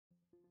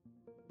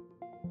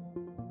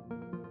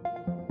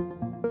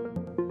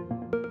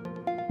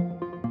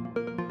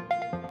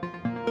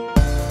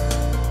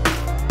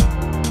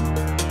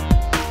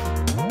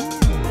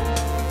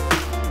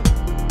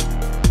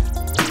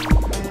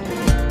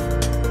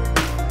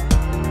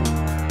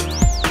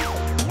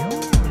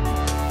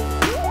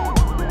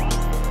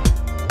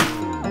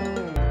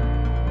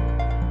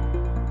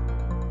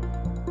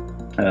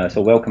So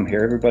welcome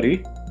here,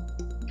 everybody.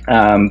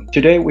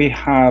 Today we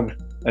have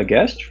a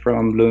guest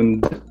from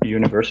Lund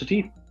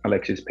University,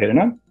 Aleksis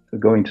Pirinen,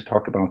 going to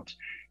talk about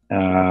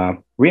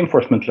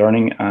reinforcement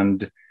learning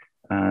and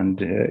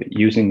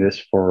using this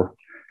for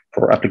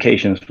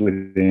applications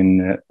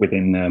within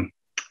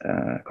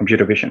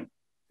computer vision.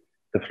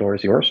 The floor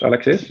is yours,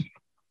 Aleksis.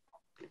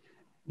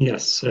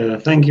 Yes,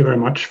 thank you very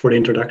much for the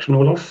introduction,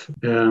 Olof.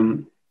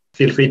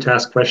 Feel free to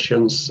ask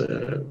questions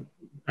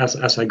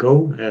as I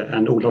go,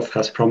 and Olof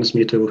has promised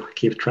me to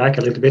keep track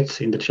a little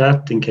bit in the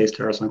chat in case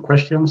there are some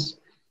questions.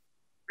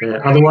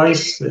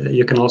 Otherwise,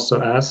 you can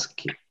also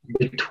ask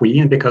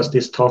between, because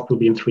this talk will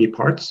be in 3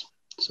 parts,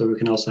 so we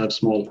can also have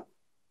small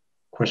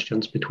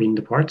questions between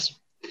the parts.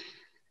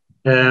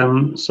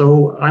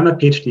 So I'm a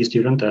PhD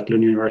student at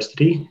Lund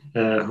University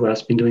who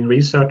has been doing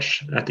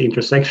research at the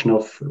intersection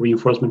of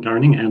reinforcement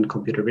learning and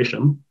computer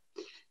vision.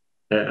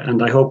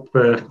 And I hope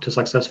to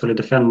successfully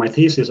defend my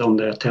thesis on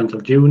the 10th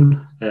of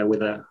June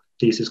with a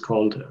thesis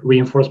called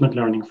Reinforcement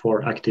Learning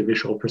for Active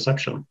Visual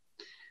Perception.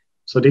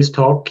 So this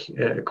talk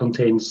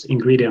contains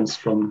ingredients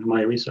from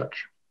my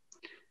research.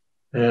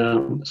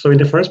 So in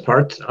the first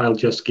part, I'll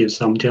just give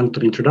some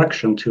gentle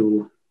introduction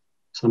to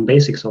some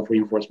basics of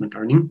reinforcement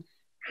learning.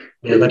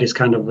 That is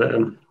kind of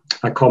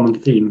a common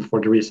theme for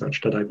the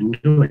research that I've been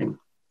doing.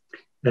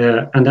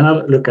 And then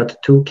I'll look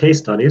at 2 case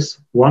studies.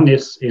 One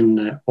is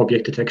in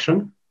object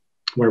detection,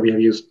 where we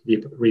have used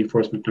deep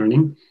reinforcement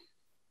learning,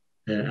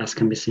 as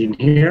can be seen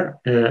here.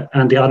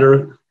 And the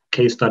other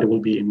case study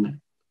will be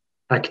in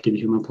active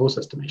human pose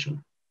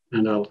estimation.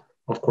 And I'll,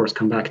 of course,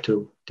 come back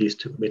to these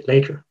 2 a bit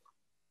later.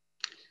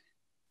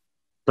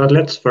 But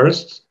let's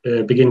first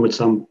begin with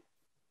some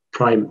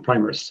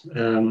primers.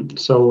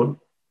 So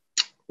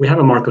we have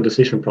a Markov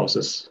decision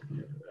process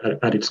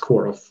at its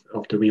core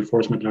of the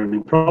reinforcement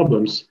learning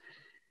problems.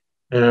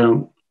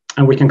 And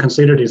we can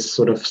consider this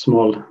sort of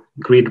small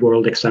grid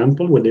world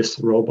example with this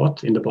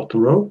robot in the bottom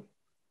row.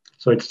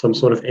 So it's some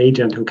sort of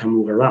agent who can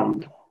move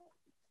around.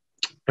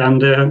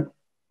 And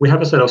we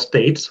have a set of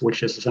states,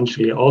 which is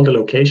essentially all the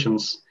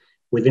locations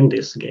within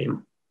this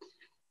game.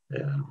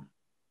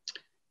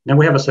 Then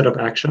we have a set of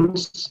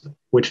actions,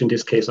 which in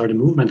this case are the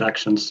movement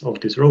actions of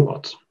this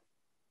robot.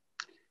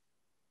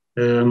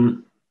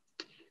 Then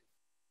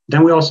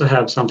we also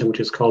have something which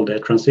is called a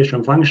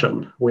transition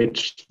function,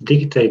 which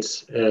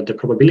dictates the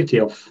probability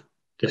of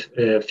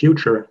the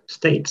future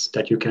states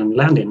that you can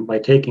land in by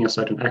taking a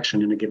certain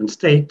action in a given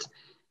state.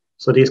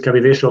 So these can be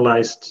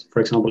visualized,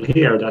 for example,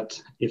 here, that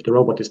if the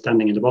robot is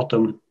standing in the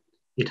bottom,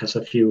 it has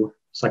a few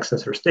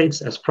successor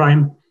states as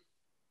prime.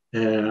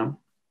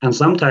 And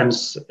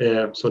sometimes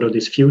sort of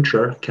this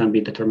future can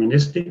be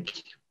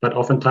deterministic, but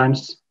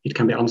oftentimes it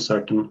can be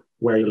uncertain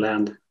where you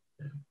land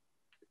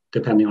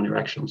depending on your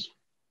actions.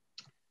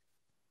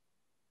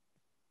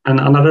 And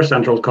another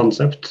central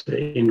concept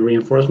in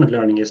reinforcement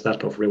learning is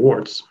that of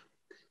rewards.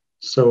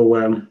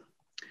 So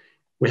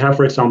we have,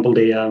 for example,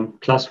 the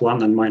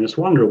 +1 and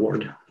 -1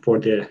 reward for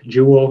the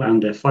jewel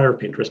and the fire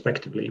pit,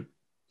 respectively.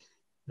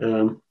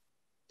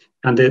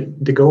 And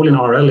the goal in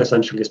RL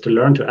essentially is to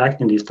learn to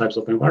act in these types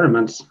of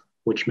environments,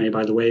 which may,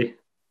 by the way,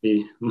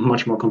 be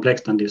much more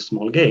complex than this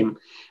small game,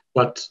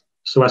 but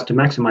so as to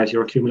maximize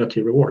your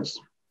cumulative rewards.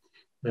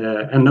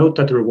 And note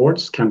that the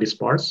rewards can be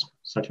sparse,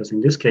 such as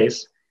in this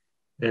case,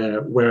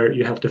 where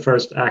you have to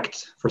first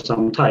act for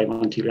some time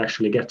until you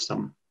actually get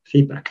some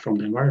feedback from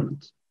the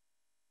environment.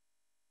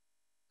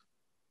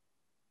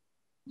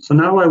 So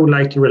now I would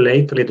like to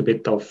relate a little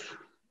bit of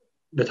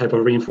the type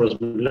of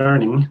reinforcement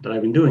learning that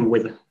I've been doing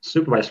with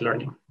supervised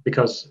learning,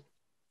 because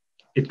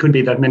it could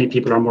be that many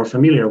people are more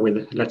familiar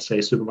with, let's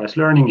say, supervised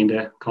learning in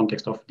the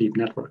context of deep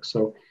networks.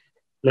 So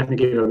let me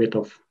give you a bit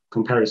of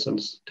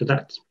comparisons to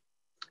that.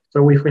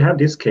 So if we have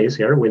this case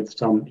here with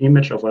some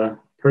image of a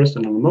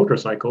person on a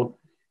motorcycle,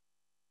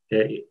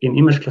 in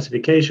image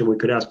classification, we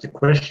could ask the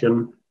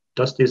question,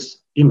 does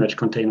this image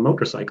contain a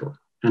motorcycle?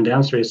 And the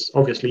answer is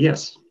obviously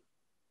yes.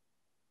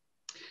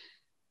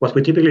 What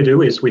we typically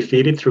do is we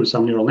feed it through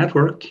some neural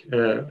network,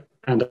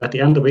 and at the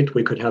end of it,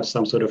 we could have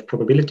some sort of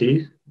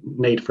probability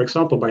made, for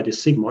example, by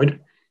this sigmoid,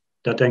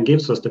 that then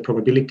gives us the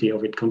probability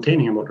of it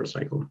containing a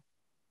motorcycle.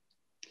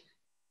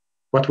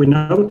 What we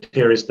note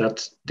here is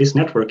that this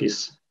network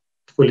is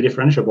fully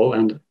differentiable,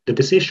 and the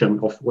decision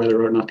of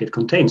whether or not it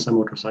contains a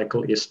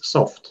motorcycle is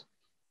soft.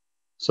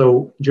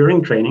 So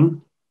during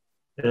training,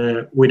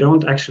 we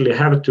don't actually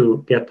have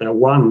to get a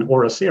 1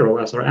 or a 0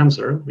 as our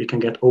answer. We can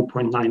get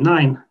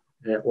 0.99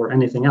 or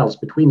anything else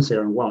between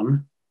 0 and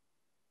 1.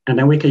 And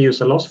then we can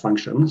use a loss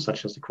function,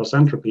 such as the cross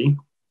entropy,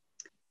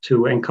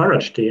 to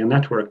encourage the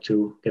network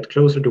to get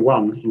closer to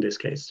 1 in this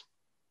case.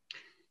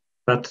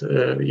 But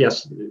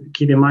yes,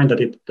 keep in mind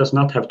that it does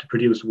not have to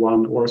produce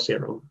 1 or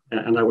 0.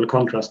 And I will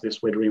contrast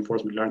this with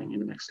reinforcement learning in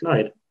the next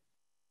slide.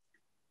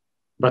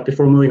 But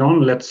before moving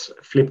on, let's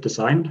flip the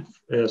sign.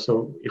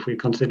 So if we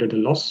consider the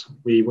loss,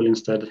 we will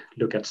instead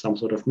look at some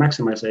sort of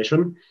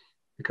maximization,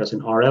 because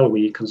in RL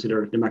we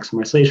consider the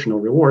maximization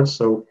of rewards.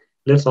 So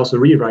let's also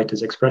rewrite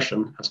this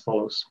expression as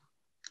follows.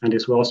 And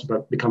this will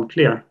also become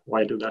clear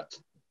why I do that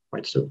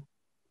quite soon.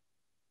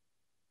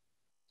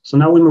 So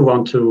now we move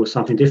on to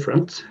something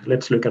different.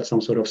 Let's look at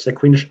some sort of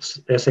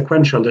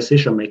sequential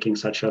decision making,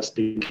 such as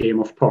the game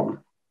of Pong.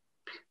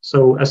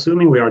 So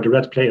assuming we are the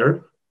red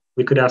player,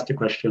 we could ask the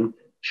question,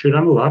 should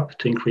I move up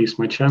to increase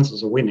my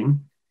chances of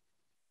winning?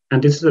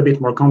 And this is a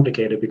bit more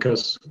complicated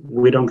because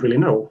we don't really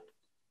know.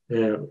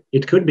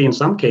 It could be in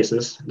some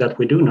cases that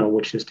we do know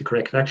which is the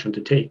correct action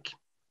to take.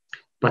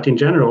 But in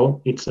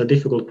general, it's a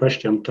difficult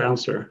question to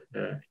answer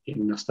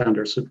in a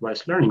standard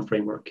supervised learning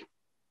framework.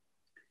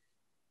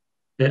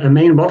 A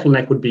main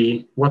bottleneck would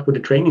be, what would the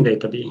training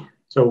data be?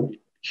 So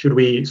should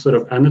we sort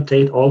of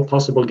annotate all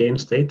possible game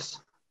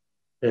states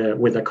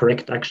with a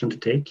correct action to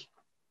take?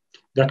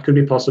 That could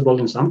be possible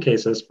in some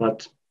cases,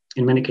 but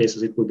in many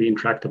cases it would be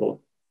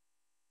intractable.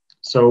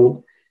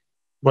 So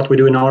what we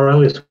do in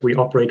RL is we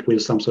operate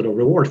with some sort of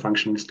reward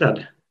function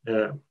instead,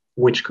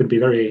 which could be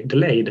very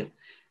delayed,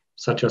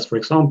 such as, for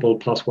example,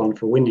 +1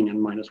 for winning and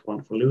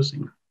 -1 for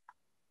losing.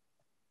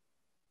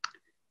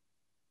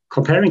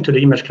 Comparing to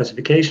the image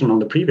classification on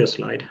the previous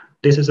slide,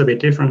 this is a bit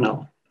different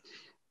now,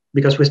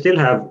 because we still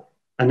have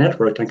a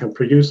network that can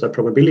produce a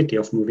probability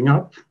of moving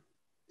up.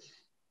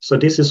 So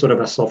this is sort of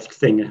a soft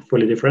thing,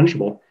 fully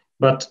differentiable.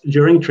 But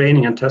during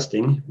training and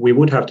testing, we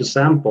would have to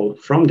sample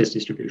from this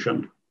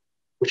distribution,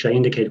 which I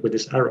indicate with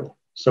this arrow.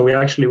 So we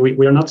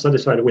are not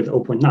satisfied with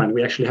 0.9.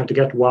 We actually have to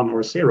get 1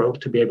 or 0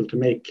 to be able to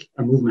make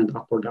a movement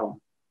up or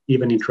down,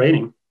 even in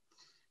training.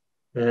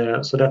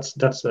 So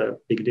that's a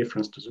big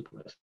difference to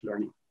supervised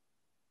learning.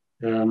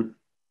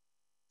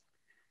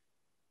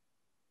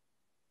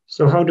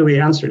 So how do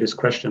we answer this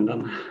question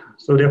then?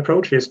 So the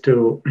approach is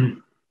to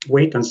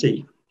wait and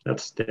see.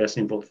 That's the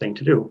simple thing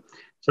to do.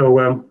 So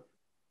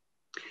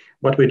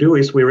what we do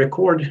is we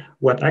record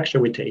what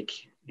action we take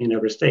in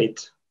every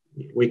state.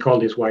 We call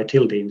this y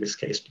tilde in this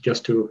case,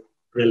 just to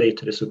relate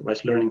to the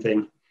supervised learning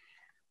thing,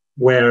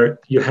 where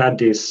you had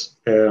this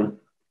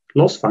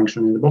loss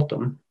function in the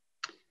bottom.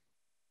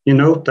 You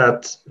note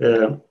that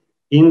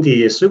in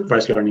the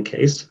supervised learning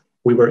case,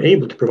 we were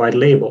able to provide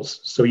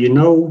labels. So you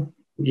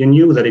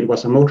knew that it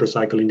was a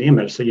motorcycle in the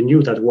image, so you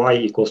knew that y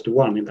equals to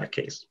 1 in that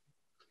case.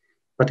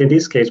 But in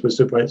this case, with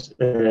supervised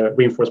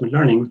reinforcement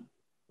learning,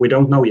 we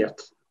don't know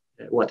yet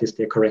what is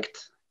the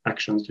correct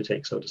actions to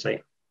take, so to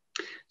say.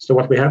 So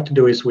what we have to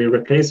do is we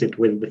replace it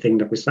with the thing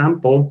that we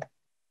sample.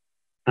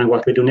 And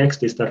what we do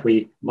next is that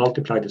we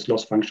multiply this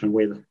loss function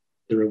with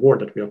the reward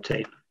that we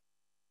obtain.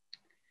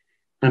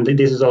 And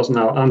this is also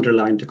now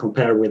underlined to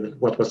compare with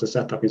what was the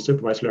setup in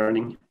supervised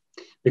learning.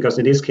 Because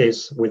in this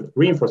case, with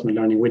reinforcement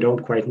learning, we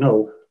don't quite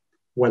know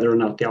whether or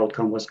not the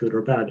outcome was good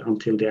or bad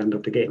until the end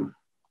of the game.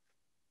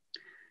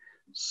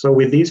 So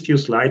with these few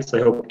slides,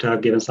 I hope to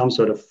have given some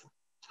sort of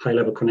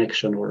high-level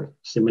connection or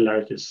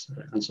similarities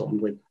and so on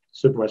with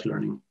supervised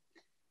learning.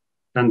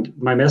 And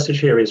my message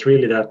here is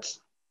really that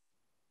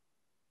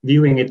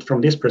viewing it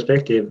from this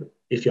perspective,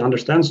 if you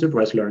understand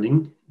supervised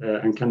learning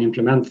and can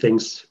implement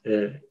things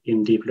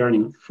in deep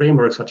learning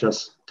frameworks such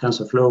as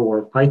TensorFlow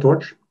or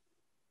PyTorch,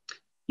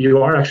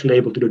 you are actually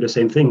able to do the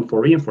same thing for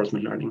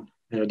reinforcement learning.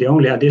 The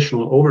only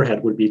additional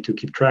overhead would be to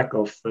keep track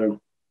of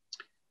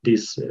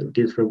these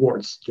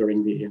rewards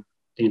during the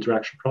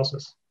interaction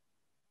process.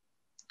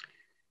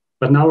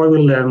 But now I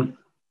will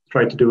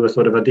try to do a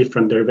sort of a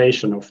different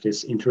derivation of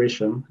this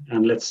intuition,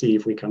 and let's see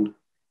if we can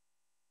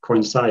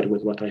coincide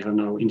with what I have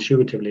now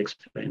intuitively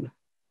explained.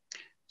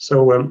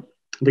 So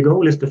the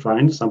goal is to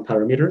find some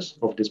parameters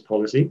of this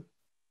policy.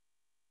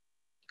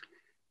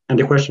 And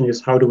the question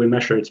is, how do we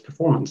measure its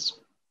performance?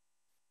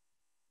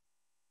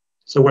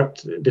 So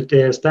what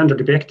the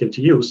standard objective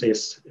to use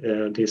is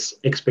this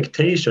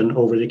expectation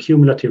over the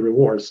cumulative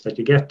rewards that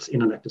you get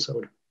in an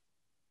episode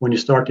when you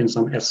start in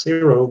some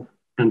S0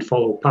 and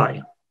follow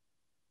pi.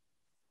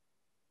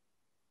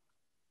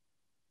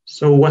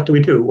 So what do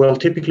we do? Well,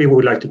 typically we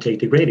would like to take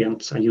the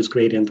gradient and use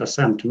gradient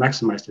ascent to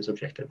maximize this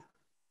objective.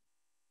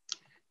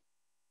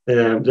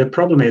 The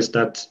problem is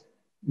that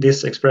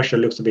this expression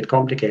looks a bit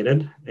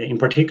complicated. In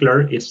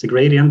particular, it's the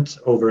gradient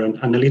over an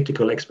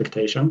analytical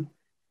expectation,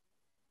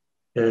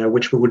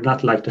 which we would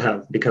not like to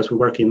have because we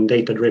work in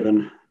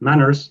data-driven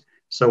manners.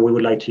 So we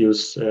would like to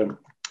use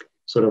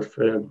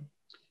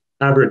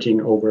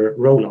averaging over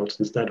rollouts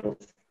instead of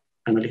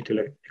analytical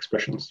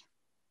expressions.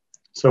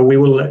 So we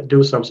will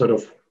do some sort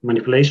of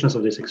manipulations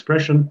of this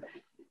expression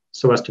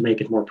so as to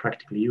make it more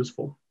practically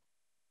useful.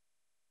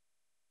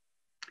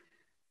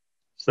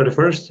 So the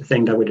first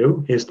thing that we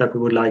do is that we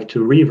would like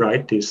to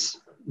rewrite this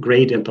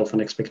gradient of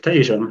an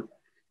expectation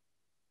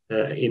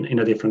in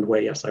a different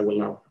way, as I will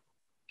now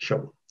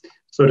show.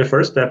 So the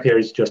first step here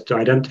is just to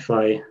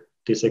identify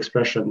this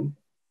expression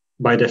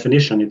by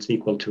definition, it's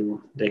equal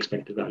to the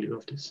expected value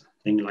of this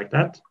thing like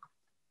that.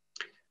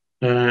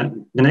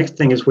 The next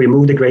thing is we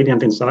move the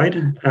gradient inside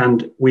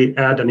and we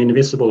add an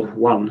invisible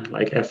one,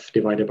 like f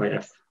divided by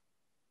f.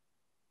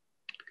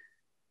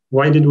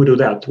 Why did we do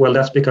that? Well,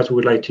 that's because we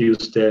would like to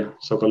use the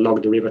so-called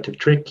log derivative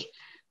trick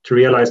to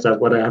realize that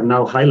what I have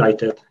now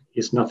highlighted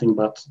is nothing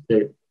but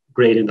the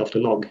gradient of the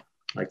log,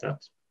 like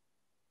that.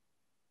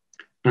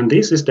 And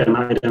this is then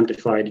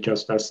identified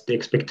just as the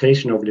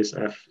expectation of this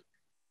f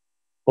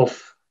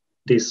of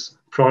this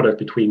product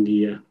between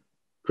the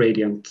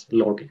gradient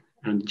log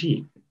and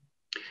g.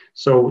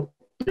 So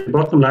the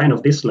bottom line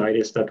of this slide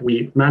is that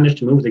we managed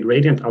to move the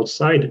gradient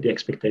outside the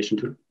expectation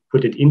to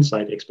put it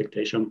inside the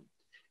expectation.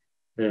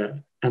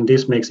 And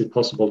this makes it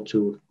possible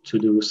to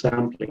do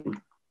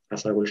sampling,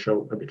 as I will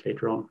show a bit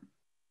later on.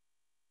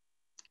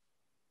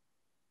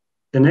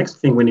 The next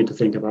thing we need to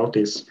think about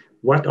is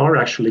what are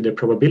actually the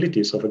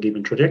probabilities of a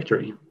given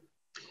trajectory?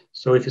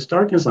 So if you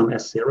start in some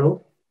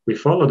S0, we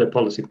follow the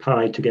policy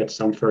pi to get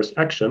some first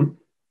action.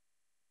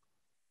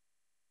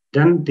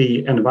 Then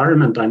the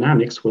environment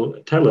dynamics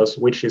will tell us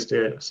which is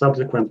the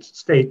subsequent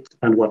state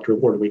and what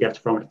reward we get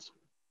from it.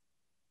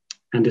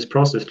 And this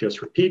process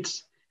just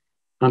repeats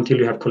until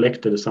you have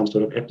collected some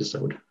sort of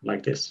episode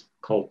like this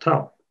called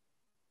tau.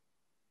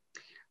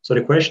 So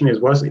the question is,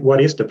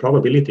 what is the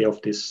probability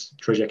of this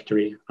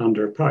trajectory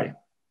under pi?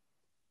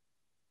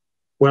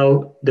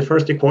 Well, the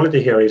first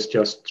equality here is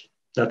just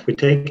that we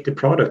take the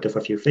product of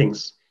a few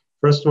things.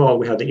 First of all,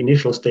 we have the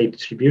initial state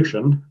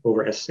distribution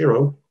over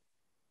S0,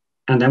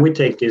 and then we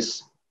take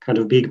this kind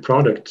of big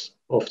product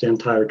of the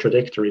entire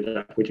trajectory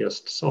that we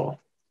just saw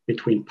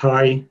between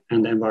pi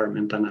and the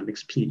environment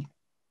dynamics p.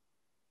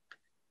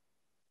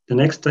 The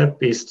next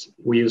step is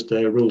we use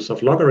the rules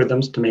of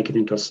logarithms to make it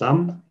into a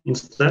sum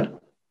instead,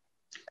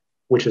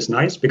 which is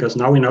nice because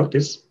now we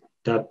notice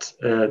that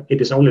it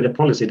is only the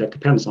policy that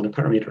depends on the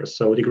parameters.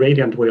 So the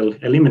gradient will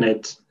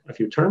eliminate a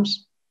few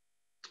terms.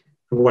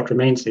 And what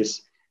remains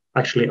is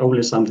actually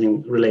only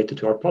something related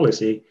to our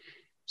policy.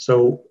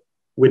 So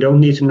we don't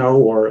need to know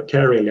or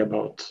care really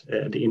about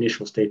the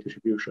initial state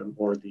distribution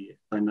or the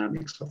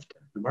dynamics of the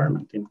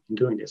environment in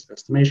doing this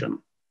estimation.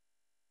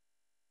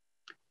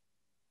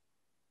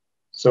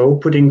 So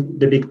putting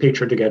the big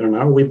picture together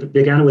now, we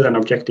began with an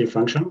objective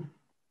function.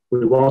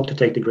 We want to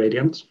take the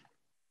gradient.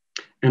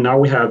 And now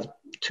we have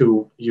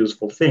two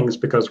useful things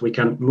because we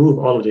can move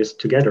all of this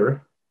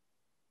together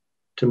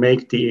to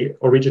make the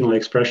original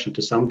expression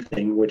to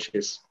something which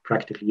is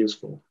practically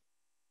useful,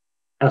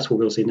 as we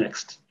will see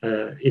next.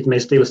 It may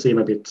still seem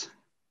a bit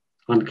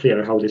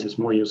unclear how this is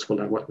more useful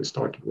than what we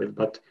started with,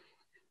 but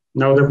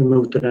now that we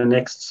move to the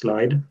next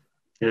slide,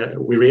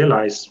 we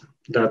realize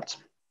that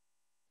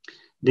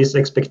this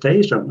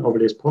expectation over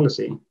this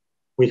policy,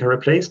 we can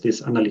replace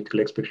this analytical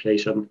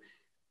expectation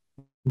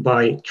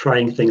by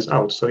trying things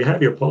out. So you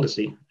have your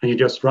policy and you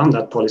just run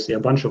that policy a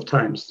bunch of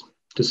times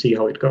to see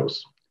how it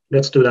goes.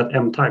 Let's do that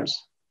m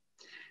times.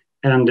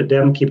 And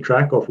then keep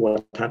track of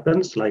what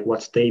happens, like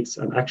what states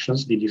and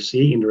actions did you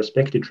see in the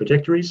respective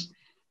trajectories,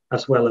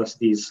 as well as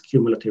these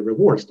cumulative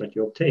rewards that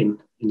you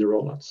obtain in the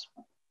rollouts.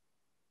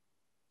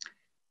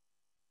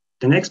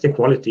 The next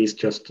equality is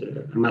just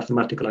a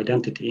mathematical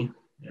identity.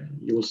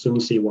 You will soon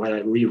see why I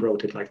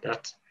rewrote it like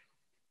that.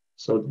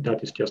 So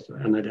that is just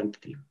an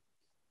identity.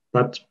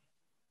 But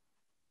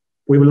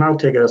we will now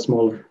take a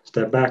small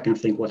step back and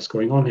think what's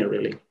going on here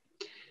really.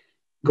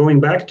 Going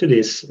back to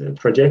this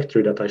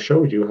trajectory that I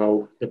showed you,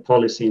 how the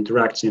policy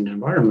interacts in the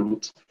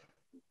environment,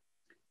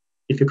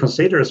 if you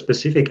consider a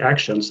specific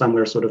action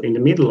somewhere sort of in the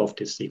middle of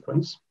this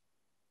sequence,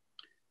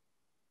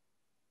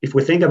 if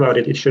we think about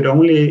it,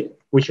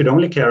 we should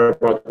only care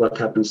about what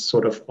happens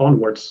sort of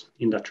onwards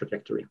in that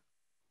trajectory.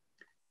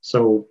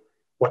 So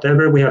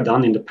whatever we have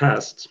done in the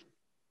past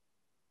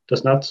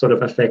does not sort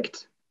of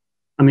affect,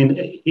 I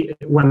mean,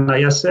 when I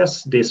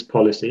assess this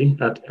policy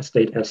at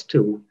state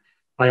S2,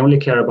 I only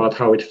care about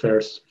how it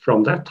fares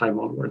from that time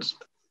onwards.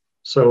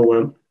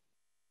 So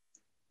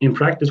in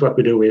practice, what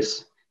we do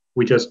is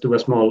we just do a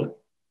small,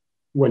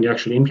 when you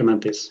actually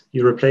implement this,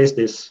 you replace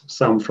this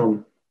sum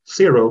from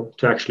 0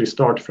 to actually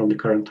start from the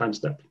current time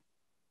step.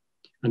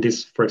 And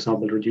this, for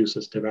example,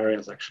 reduces the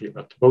variance actually,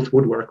 but both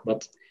would work,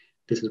 but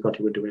this is what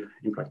you would do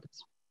in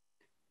practice.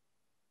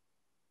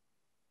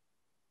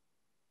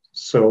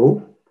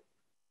 So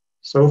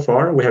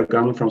far we have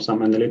gone from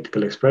some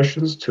analytical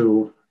expressions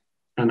to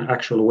an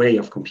actual way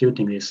of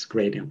computing this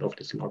gradient of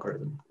this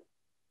logarithm.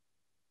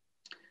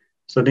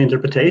 So the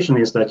interpretation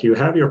is that you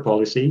have your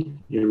policy,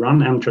 you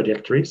run m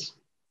trajectories,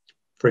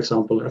 for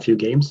example, a few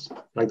games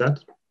like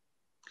that.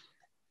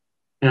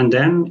 And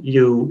then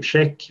you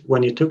check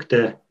when you took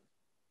the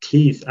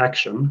kth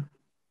action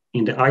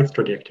in the ith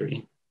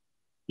trajectory,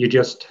 you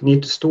just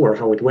need to store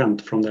how it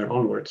went from there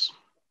onwards.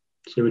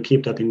 So you will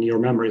keep that in your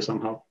memory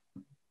somehow.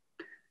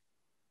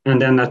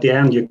 And then at the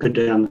end, you could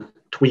then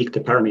tweak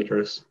the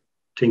parameters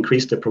to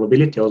increase the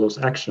probability of those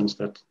actions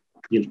that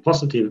yield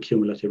positive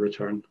cumulative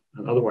return,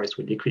 and otherwise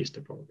would decrease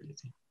the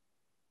probability.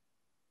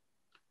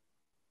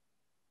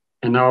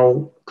 And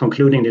now,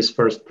 concluding this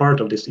first part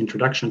of this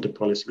introduction to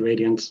policy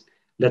gradients,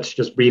 let's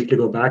just briefly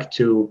go back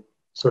to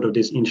sort of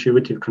this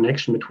intuitive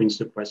connection between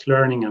supervised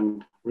learning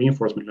and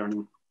reinforcement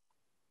learning,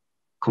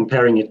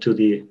 comparing it to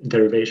the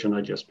derivation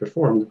I just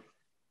performed.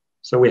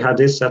 So we had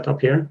this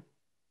setup here,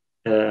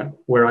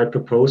 where I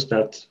proposed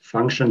that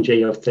function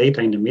j of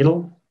theta in the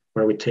middle,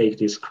 where we take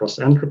this cross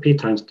entropy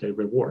times the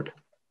reward.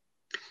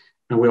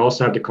 And we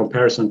also have the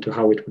comparison to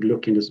how it would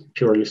look in this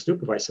purely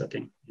supervised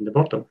setting in the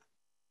bottom.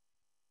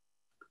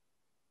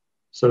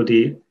 So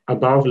the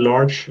above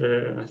large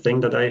thing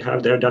that I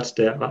have there, that's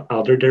the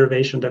other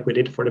derivation that we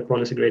did for the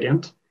policy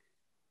gradient.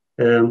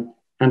 And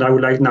I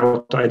would like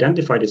now to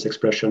identify this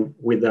expression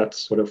with that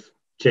sort of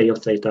j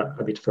of theta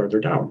a bit further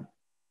down.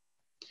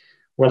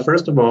 Well,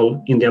 first of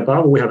all, in the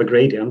above, we have a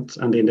gradient,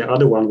 and in the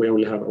other one, we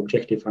only have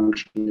objective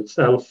function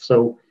itself.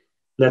 So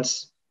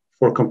let's,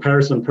 for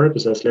comparison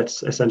purposes,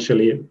 let's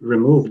essentially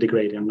remove the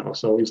gradient now.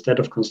 So instead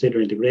of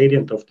considering the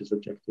gradient of this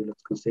objective,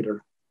 let's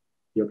consider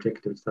the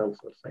objective itself,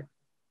 let's say.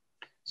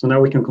 So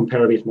now we can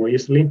compare a bit more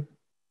easily.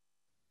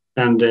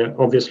 And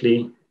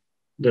obviously,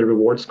 the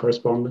rewards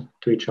correspond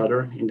to each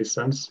other in this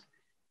sense.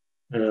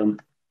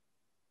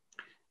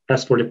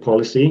 As for the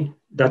policy,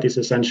 that is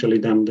essentially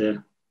then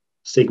the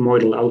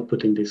sigmoidal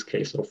output in this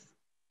case of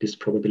this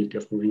probability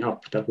of moving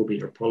up. That will be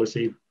your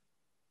policy.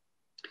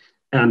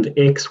 And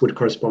X would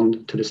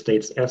correspond to the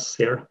states S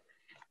here.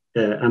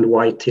 And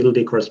Y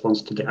tilde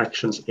corresponds to the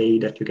actions A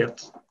that you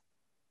get.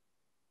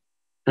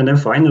 And then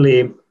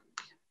finally,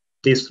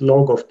 this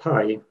log of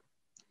pi,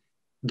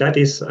 that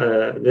is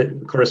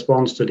that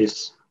corresponds to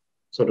this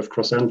sort of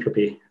cross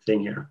entropy thing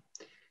here.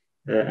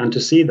 And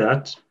to see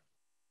that,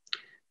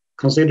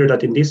 consider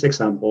that in this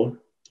example,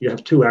 you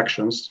have two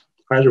actions,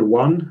 either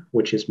 1,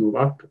 which is move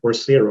up, or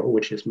 0,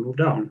 which is move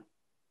down.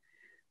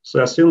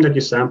 So assume that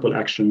you sample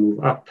action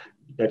move up,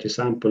 that you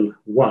sample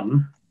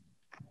 1,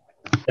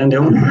 then the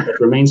only thing that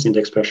remains in the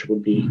expression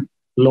would be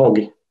log.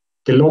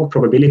 The log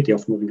probability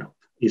of moving up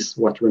is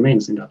what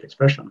remains in that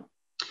expression.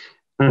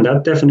 And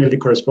that definitely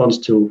corresponds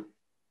to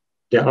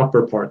the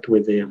upper part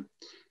with the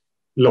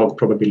log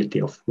probability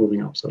of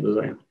moving up, so to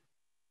say.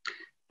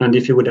 And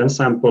if you would then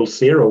sample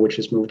 0, which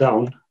is moved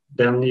down,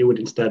 then you would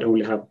instead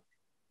only have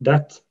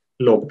that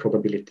log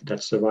probability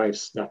that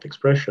survives that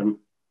expression.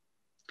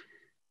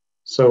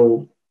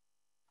 So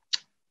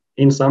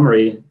in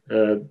summary,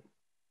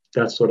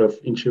 that sort of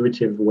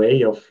intuitive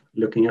way of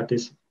looking at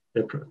this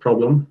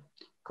problem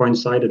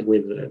coincided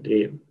with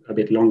the a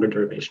bit longer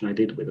derivation I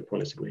did with the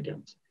policy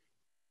gradient.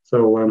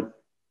 So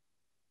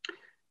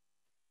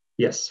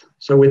yes,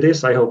 so with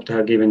this, I hope to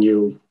have given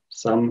you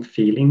some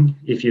feeling.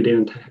 If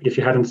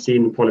you hadn't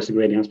seen policy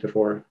gradients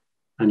before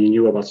and you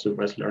knew about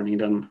supervised learning,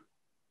 then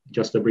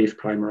just a brief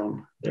primer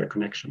on their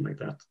connection like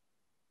that.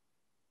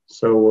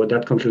 So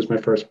that concludes my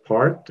first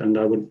part, and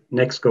I would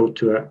next go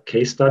to a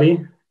case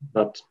study,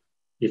 but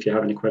if you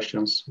have any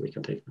questions, we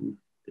can take them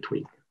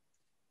between.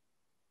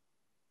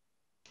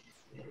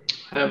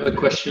 I have a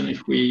question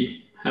if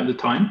we have the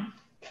time.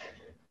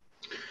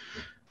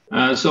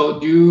 So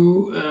do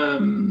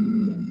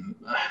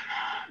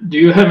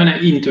you have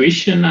any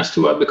intuition as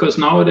to what, because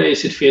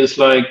nowadays it feels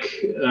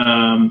like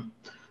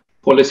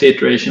policy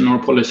iteration or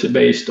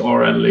policy-based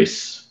RL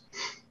is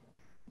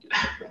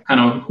kind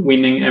of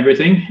winning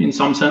everything in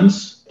some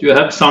sense. Do you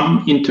have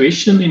some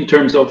intuition in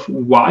terms of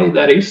why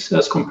that is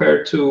as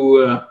compared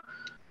to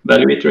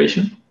value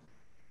iteration?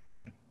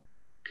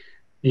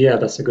 Yeah,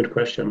 that's a good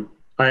question.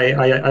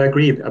 I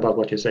agree about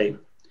what you say.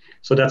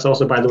 So that's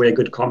also, by the way, a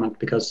good comment,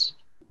 because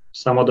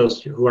some of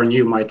those who are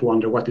new might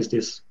wonder, what is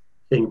this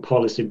thing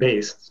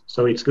policy-based?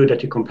 So it's good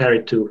that you compare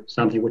it to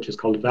something which is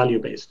called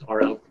value-based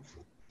RL,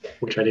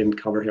 which I didn't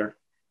cover here,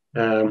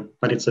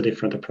 but it's a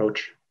different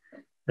approach.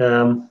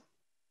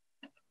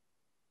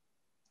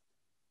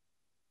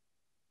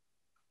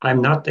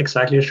 I'm not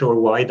exactly sure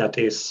why that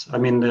is. I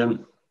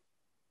mean,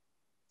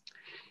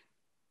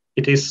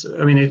 it is,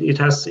 I mean, it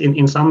has,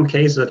 in some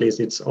cases at least,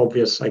 it's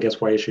obvious, I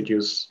guess, why you should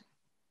use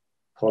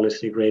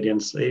policy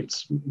gradients.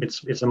 It's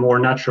a more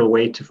natural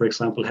way to, for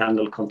example,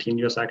 handle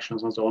continuous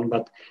actions and so on.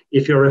 But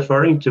if you're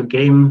referring to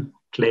game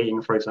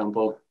playing, for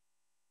example,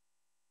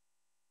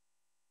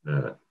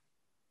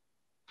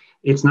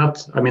 it's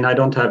not, I mean, I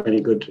don't have any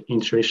good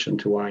intuition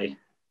to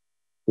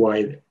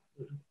why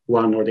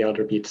one or the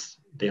other beats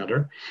the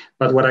other.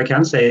 But what I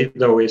can say,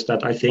 though, is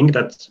that I think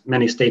that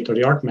many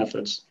state-of-the-art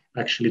methods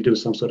actually do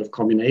some sort of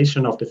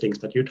combination of the things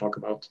that you talk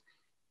about,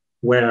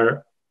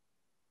 where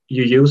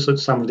you use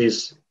some of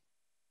these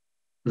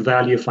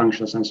value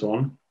functions and so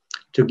on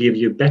to give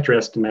you better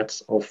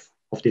estimates of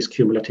this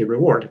cumulative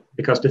reward.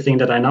 Because the thing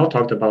that I now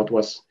talked about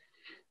was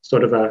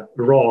sort of a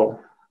raw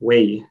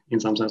way, in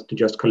some sense, to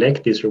just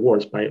collect these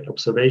rewards by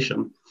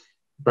observation.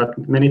 But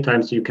many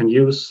times you can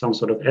use some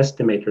sort of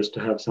estimators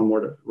to have some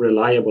more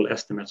reliable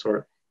estimates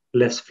or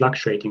less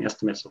fluctuating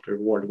estimates of the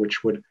reward,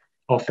 which would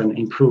often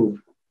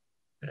improve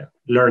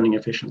learning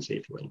efficiency,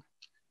 if you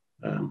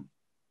will.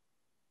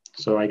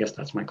 So I guess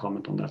that's my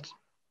comment on that.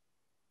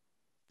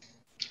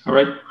 All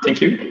right,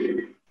 thank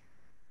you.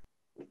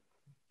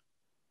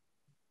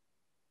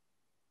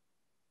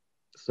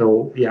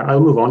 So yeah, I'll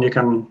move on. You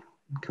can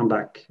come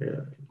back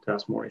to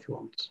ask more if you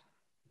want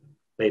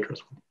later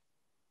as well.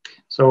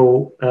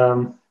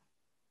 So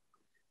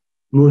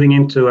moving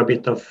into a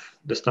bit of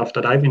the stuff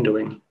that I've been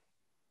doing.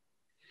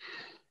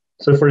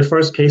 So for the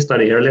first case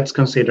study here, let's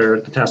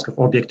consider the task of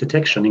object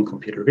detection in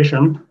computer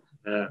vision.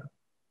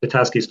 The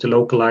task is to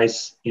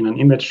localize in an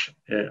image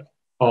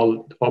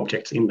all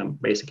objects in them,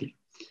 basically.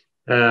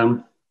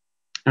 And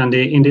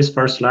in this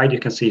first slide, you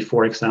can see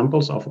 4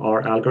 examples of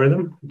our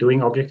algorithm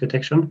doing object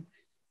detection.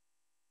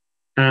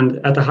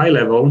 And at a high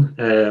level,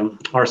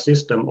 our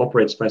system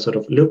operates by sort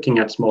of looking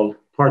at small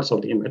parts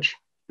of the image,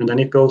 and then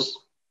it goes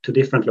to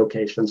different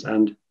locations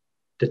and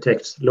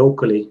detects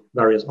locally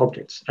various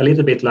objects. A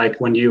little bit like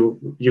when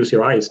you use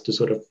your eyes to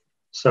sort of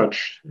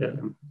search.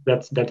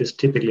 That is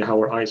typically how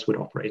our eyes would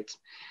operate.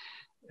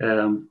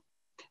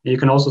 You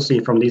can also see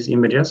from these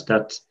images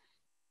that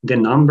the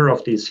number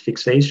of these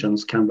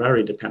fixations can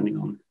vary depending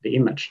on the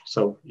image.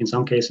 So in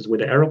some cases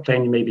with the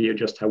aeroplane, maybe you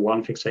just have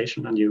 1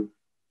 fixation and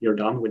you're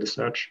done with the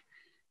search.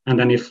 And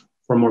then if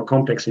for more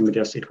complex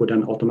images, it would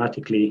then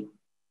automatically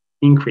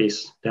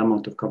increase the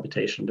amount of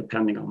computation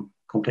depending on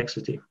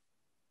complexity.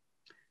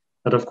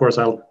 But of course,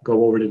 I'll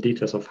go over the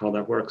details of how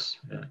that works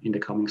in the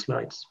coming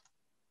slides.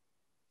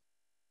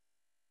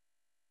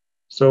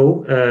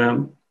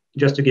 So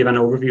just to give an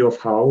overview of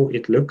how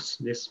it looks,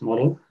 this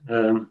model,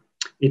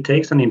 it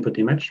takes an input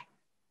image,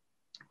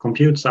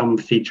 computes some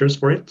features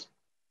for it,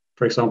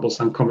 for example,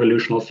 some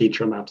convolutional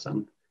feature maps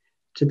and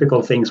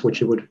typical things which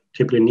you would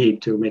typically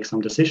need to make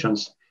some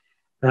decisions.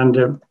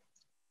 And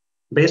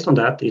based on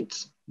that,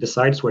 it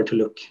decides where to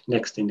look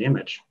next in the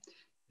image.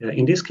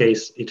 In this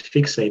case, it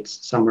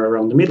fixates somewhere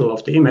around the middle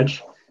of the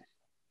image,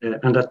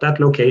 and at that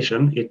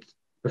location, it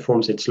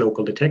performs its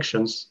local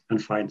detections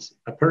and finds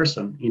a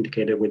person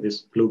indicated with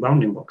this blue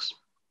bounding box.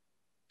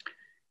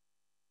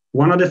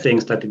 One of the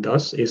things that it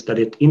does is that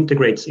it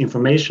integrates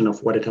information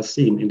of what it has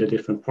seen in the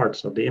different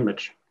parts of the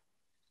image.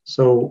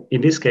 So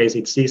in this case,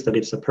 it sees that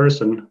it's a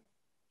person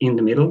in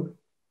the middle,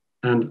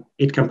 and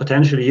it can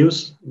potentially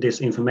use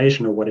this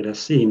information of what it has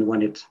seen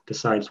when it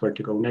decides where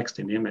to go next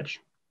in the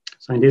image.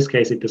 So in this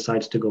case, it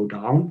decides to go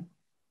down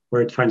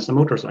where it finds a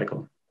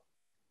motorcycle.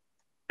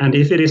 And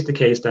if it is the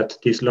case that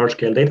these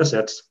large-scale data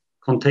sets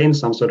contain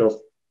some sort of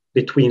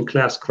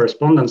between-class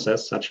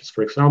correspondences, such as,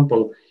 for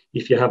example,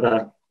 if you have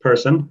a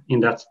person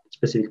in that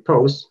specific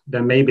pose,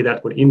 then maybe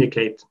that would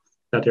indicate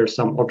that there's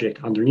some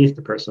object underneath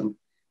the person.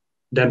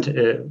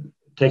 Then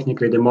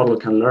technically the model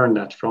can learn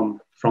that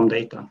from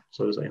data,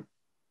 so to say.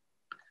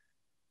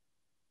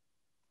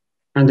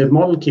 And the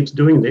model keeps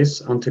doing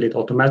this until it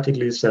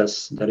automatically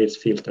says that it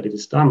feels that it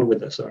is done with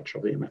the search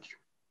of the image.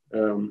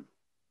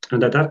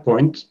 And at that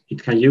point,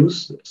 it can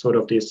use sort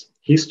of this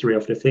history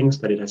of the things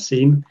that it has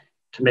seen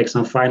to make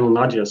some final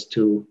nudges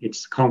to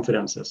its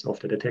confidences of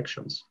the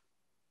detections.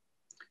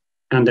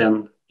 And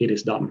then it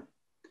is done.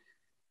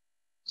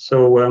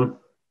 So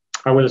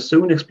I will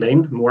soon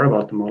explain more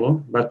about the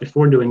model, but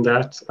before doing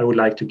that, I would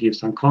like to give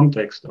some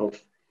context of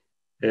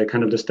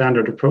kind of the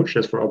standard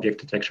approaches for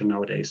object detection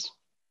nowadays,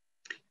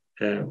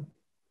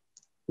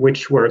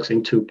 which works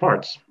in 2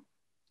 parts.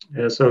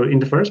 So in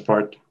the first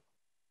part,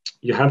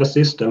 you have a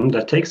system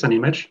that takes an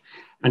image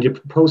and you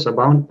propose a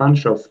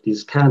bunch of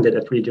these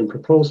candidate region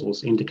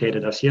proposals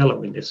indicated as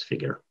yellow in this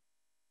figure.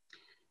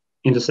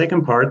 In the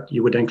second part,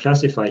 you would then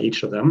classify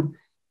each of them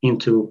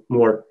into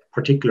more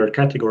particular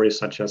categories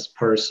such as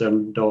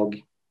person, dog,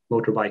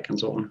 motorbike, and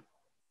so on.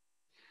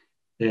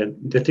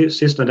 The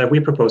system that we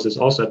propose is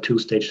also a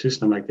 2-stage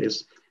system like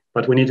this,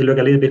 but we need to look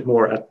a little bit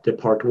more at the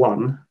part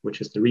 1,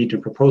 which is the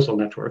region proposal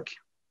network,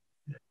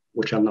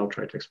 which I'll now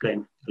try to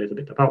explain a little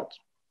bit about.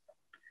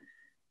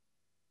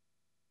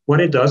 What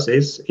it does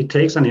is it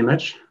takes an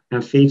image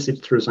and feeds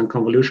it through some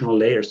convolutional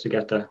layers to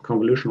get a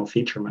convolutional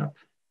feature map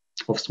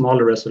of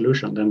smaller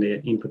resolution than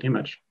the input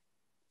image.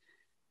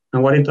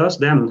 And what it does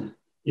then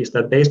is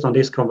that based on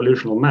this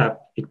convolutional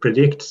map, it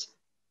predicts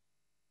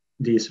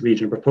these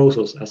region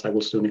proposals, as I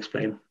will soon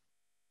explain.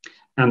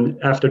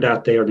 And after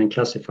that, they are then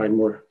classified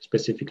more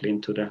specifically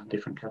into the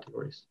different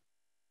categories.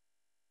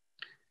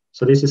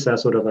 So this is a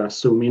sort of a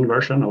zoom-in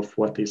version of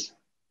what this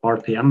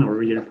RPN, or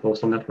region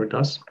proposal network,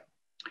 does.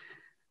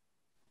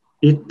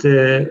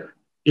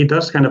 It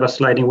does kind of a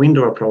sliding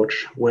window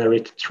approach where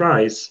it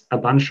tries a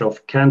bunch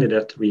of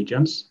candidate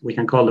regions. We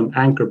can call them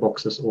anchor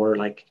boxes or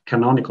like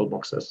canonical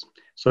boxes.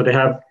 So they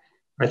have,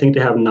 I think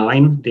they have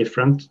 9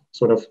 different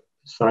sort of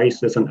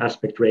sizes and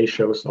aspect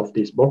ratios of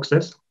these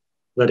boxes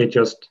that it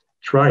just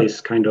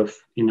tries kind of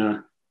in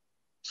a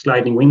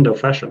sliding window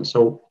fashion.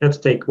 So let's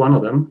take one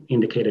of them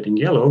indicated in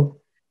yellow.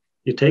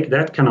 You take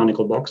that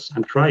canonical box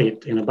and try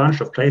it in a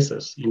bunch of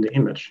places in the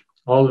image,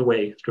 all the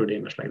way through the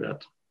image like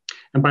that.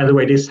 And by the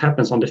way, this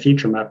happens on the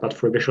feature map, but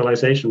for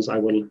visualizations, I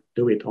will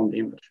do it on the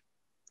image.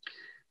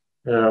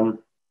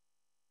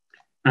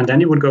 And then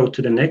you would go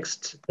to the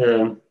next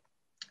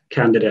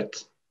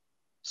candidate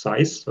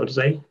size, so to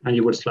say, and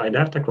you would slide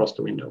that across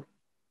the window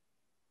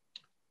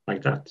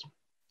like that.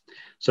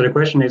 So the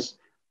question is,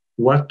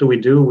 what do we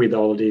do with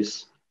all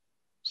these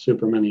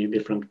super many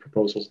different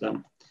proposals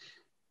then?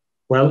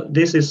 Well,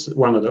 this is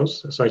one of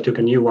those. So I took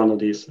a new one of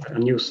these, a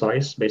new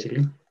size,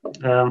 basically.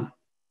 The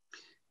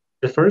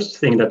first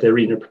thing that the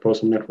regional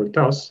proposal network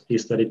does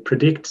is that it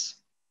predicts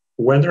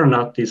whether or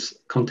not this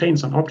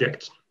contains an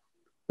object.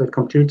 So it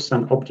computes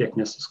an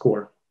objectness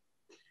score.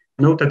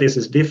 Note that this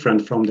is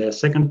different from the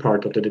second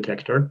part of the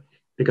detector,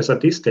 because at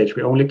this stage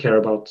we only care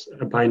about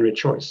a binary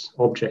choice,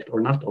 object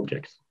or not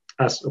object,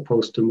 as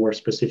opposed to more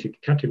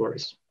specific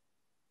categories.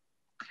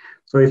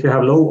 So if you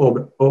have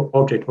low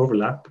object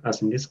overlap,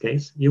 as in this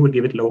case, you would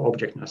give it low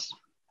objectness.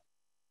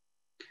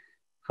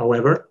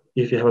 However,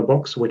 if you have a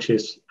box which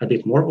is a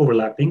bit more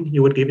overlapping,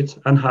 you would give it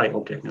a high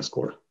objectness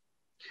score.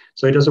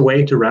 So it is a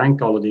way to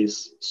rank all of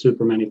these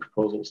super many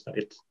proposals that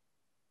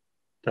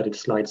it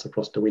slides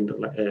across the window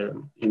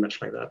image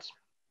like that.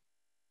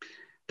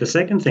 The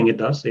second thing it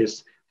does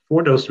is,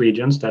 for those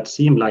regions that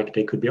seem like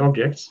they could be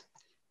objects,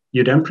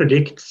 you then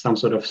predict some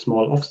sort of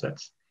small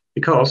offsets,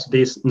 because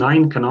these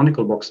 9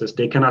 canonical boxes,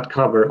 they cannot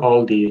cover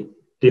all the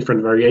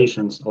different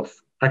variations of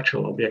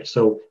actual objects.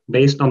 So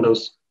based on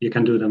those, you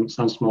can do them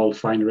some small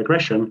fine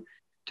regression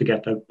to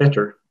get a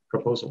better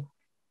proposal.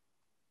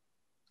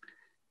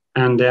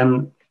 And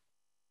then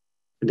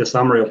the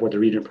summary of what the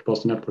regional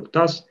proposal network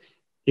does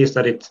is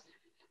that it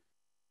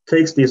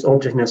takes these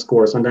objectness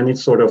scores and then it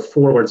sort of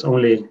forwards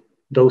only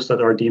those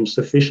that are deemed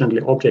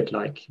sufficiently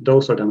object-like.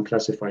 Those are then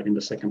classified in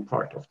the second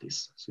part of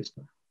this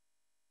system.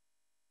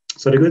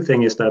 So the good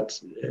thing is that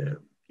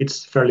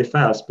it's fairly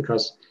fast,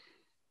 because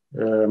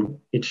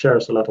it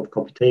shares a lot of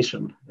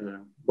computation.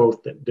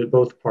 Both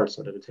parts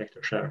of the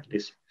detector share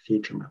this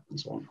feature map and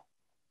so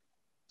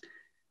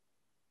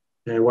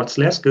on. What's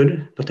less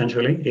good,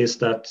 potentially, is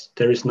that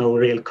there is no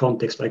real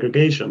context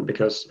aggregation,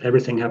 because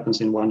everything happens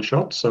in one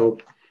shot. So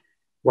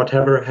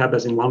whatever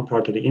happens in one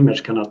part of the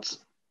image cannot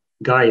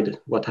guide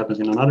what happens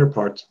in another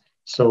part.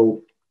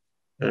 So,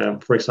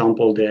 for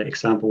example, the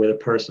example with a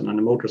person on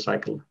a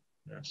motorcycle,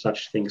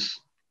 such things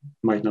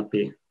might not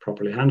be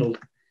properly handled.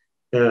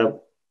 And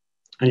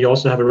you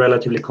also have a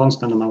relatively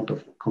constant amount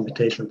of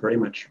computation per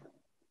image.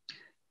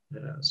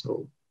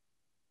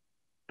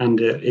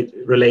 It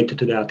related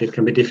to that, it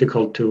can be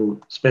difficult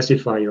to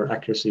specify your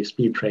accuracy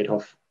speed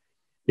trade-off,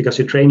 because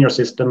you train your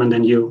system and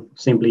then you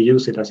simply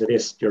use it as it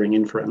is during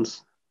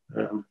inference.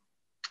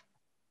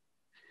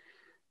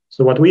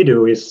 So what we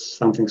do is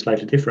something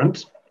slightly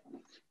different.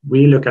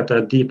 We look at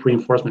a deep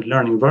reinforcement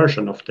learning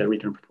version of the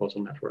regional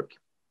proposal network,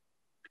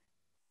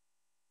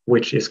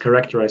 which is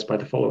characterized by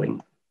the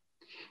following.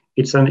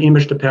 It's an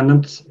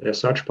image-dependent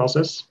search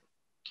process,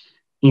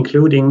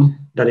 including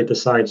that it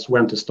decides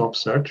when to stop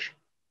search.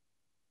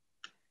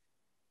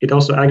 It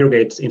also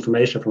aggregates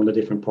information from the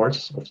different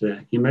parts of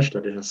the image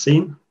that it has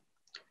seen,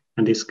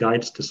 and this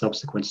guides the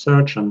subsequent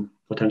search and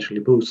potentially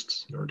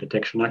boosts your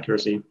detection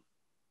accuracy.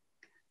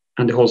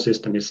 And the whole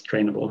system is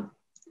trainable.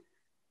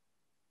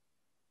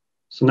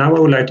 So now I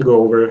would like to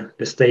go over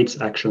the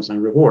states, actions,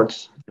 and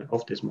rewards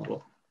of this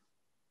model.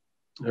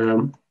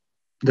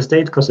 The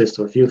state consists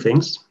of a few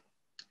things.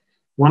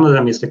 One of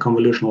them is the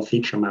convolutional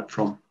feature map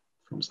from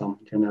some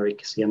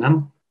generic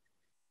CNN.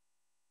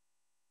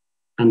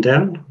 And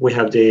then we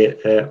have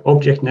the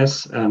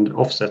objectness and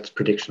offset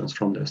predictions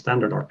from the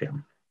standard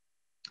RPM.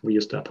 We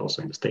use that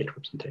also in the state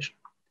representation.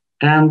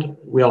 And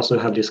we also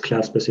have this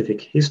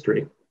class-specific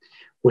history,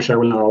 which I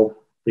will now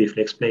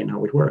briefly explain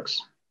how it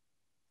works.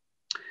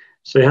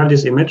 So you have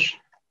this image.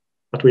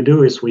 What we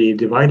do is we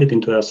divide it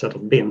into a set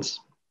of bins.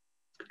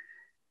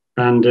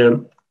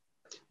 And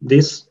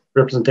this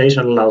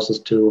representation allows us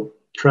to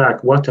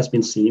track what has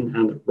been seen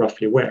and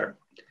roughly where.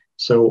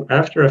 So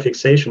after a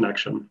fixation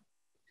action,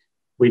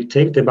 we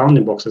take the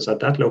bounding boxes at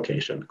that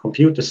location,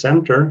 compute the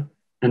center,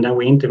 and then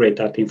we integrate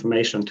that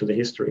information to the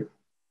history.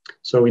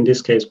 So in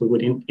this case, we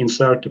would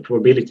insert the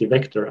probability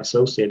vector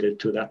associated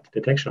to that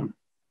detection.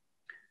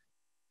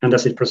 And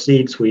as it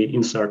proceeds, we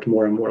insert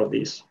more and more of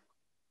these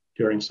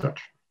during search.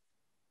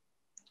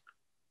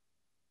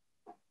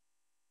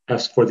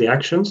 As for the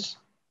actions,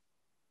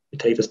 we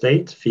take the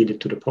state, feed it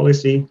to the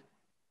policy,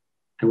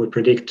 and we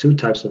predict 2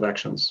 types of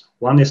actions.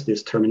 One is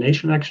this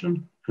termination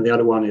action, and the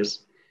other one is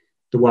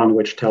the one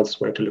which tells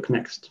where to look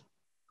next.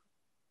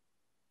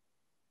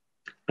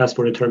 As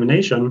for the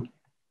termination,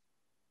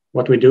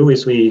 what we do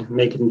is we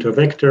make it into a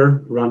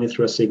vector, run it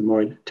through a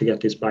sigmoid to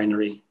get this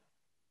binary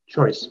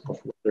choice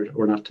of whether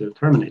or not to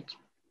terminate.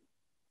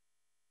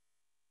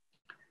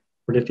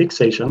 For the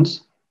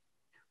fixations,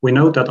 we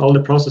note that all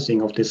the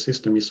processing of this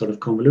system is sort of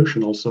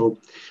convolutional. So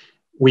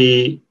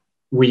we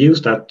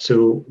use that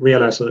to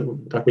realize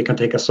that we can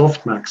take a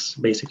softmax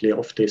basically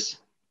of this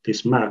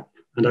map,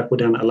 and that would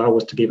then allow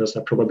us to give us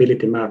a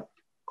probability map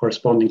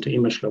corresponding to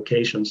image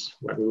locations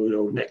where we will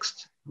go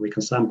next. We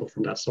can sample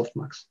from that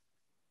softmax.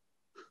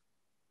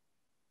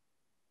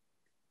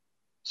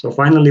 So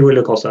finally, we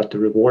look also at the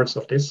rewards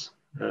of this.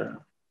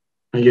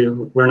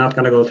 We're not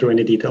going to go through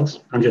any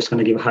details. I'm just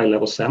going to give a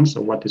high-level sense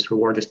of what this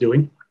reward is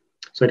doing.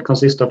 So it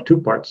consists of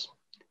 2 parts.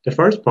 The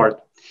first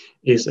part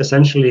is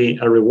essentially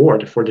a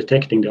reward for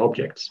detecting the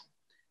objects.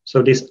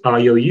 So this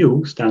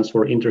IOU stands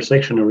for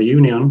intersection or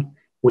reunion,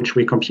 which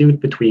we compute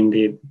between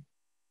the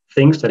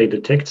things that it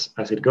detects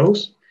as it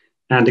goes,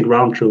 and the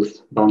ground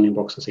truth bounding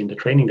boxes in the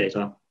training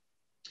data.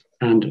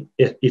 And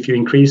if you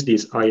increase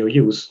these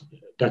IOUs,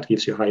 that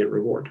gives you higher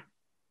reward.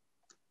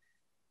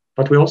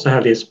 But we also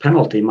have this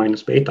penalty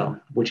minus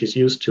beta, which is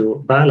used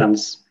to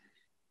balance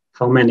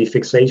how many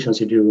fixations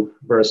you do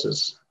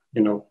versus,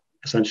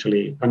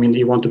 essentially,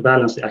 you want to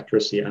balance the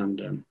accuracy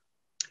and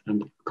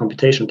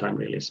computation time,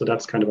 really. So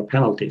that's kind of a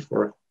penalty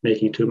for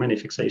making too many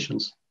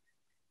fixations.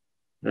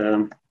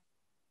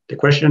 The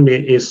question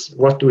is,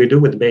 what do we do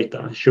with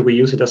beta? Should we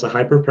use it as a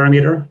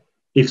hyperparameter?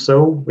 If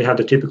so, we have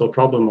the typical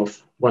problem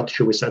of what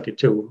should we set it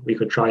to? We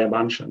could try a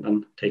bunch and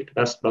then take the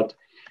best, but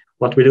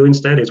what we do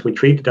instead is we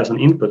treat it as an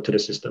input to the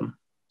system.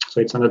 So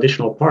it's an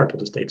additional part of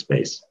the state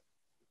space.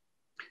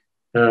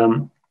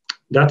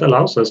 That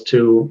allows us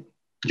to,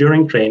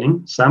 during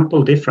training,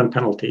 sample different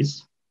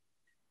penalties,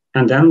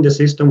 and then the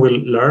system will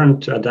learn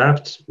to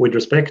adapt with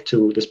respect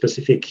to the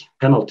specific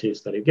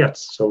penalties that it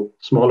gets. So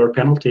smaller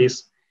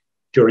penalties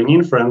during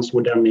inference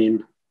would then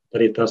mean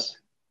that it does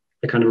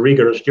a kind of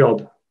rigorous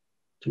job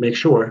to make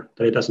sure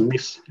that it doesn't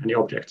miss any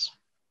objects.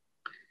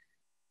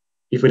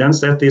 If we then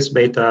set this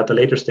beta at a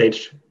later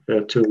stage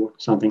to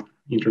something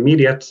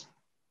intermediate,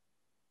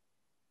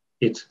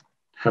 it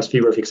has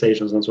fewer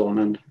fixations and so on.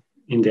 And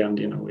in the end,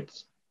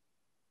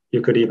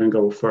 you could even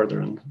go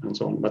further and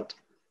so on. But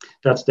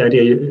that's the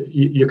idea.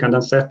 You can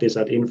then set this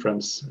at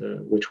inference,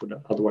 which would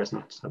otherwise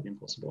not have been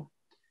possible.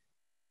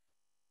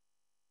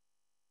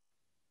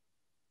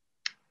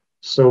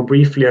 So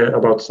briefly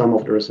about some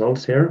of the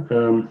results here.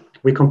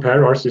 We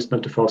compare our system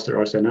to faster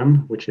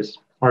RCNN, which is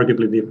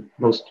arguably the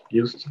most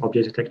used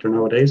object detector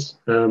nowadays.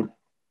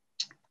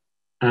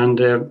 And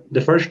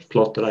the first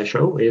plot that I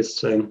show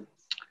is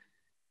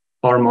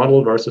our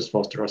model versus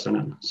faster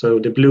RCNN. So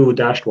the blue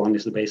dashed one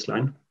is the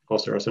baseline,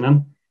 faster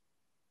RCNN.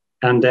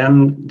 And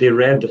then the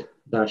red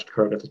dashed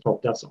curve at the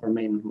top, that's our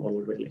main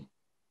model, really.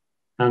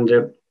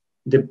 And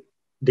the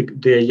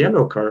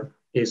yellow curve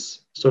is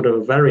sort of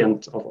a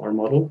variant of our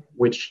model,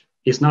 which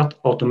is not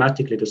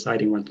automatically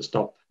deciding when to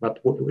stop, but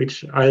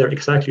which either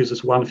exactly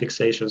uses 1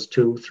 fixations,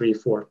 2, 3,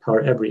 4 per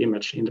every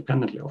image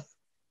independently of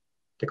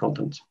the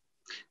content.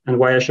 And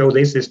why I show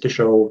this is to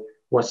show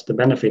what's the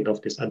benefit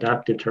of this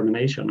adaptive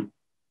termination.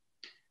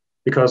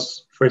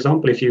 Because, for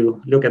example, if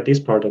you look at this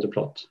part of the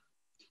plot,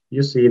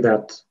 you see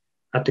that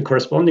at the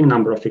corresponding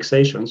number of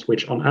fixations,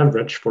 which on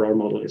average for our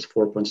model is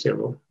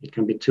 4.0, it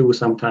can be 2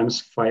 sometimes,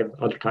 5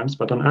 other times,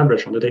 but on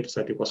average on the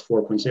dataset it was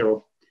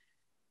 4.0.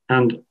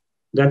 And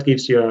that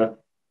gives you an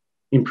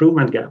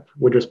improvement gap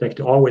with respect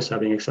to always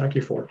having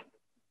exactly 4.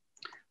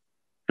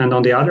 And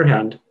on the other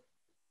hand,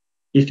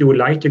 if you would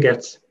like to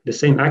get the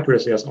same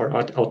accuracy as our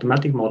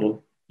automatic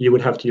model, you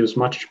would have to use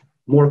much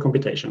more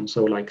computation,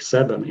 so like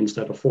 7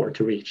 instead of 4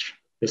 to reach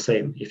the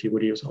same if you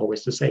would use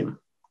always the same.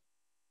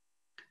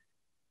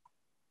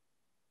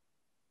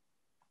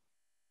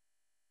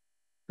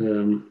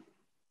 And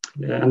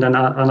then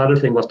another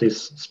thing was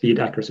this speed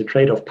accuracy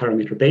trade-off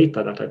parameter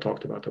beta that I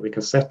talked about, that we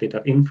can set it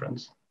at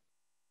inference.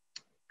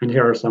 And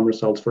here are some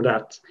results for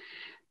that.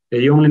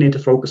 You only need to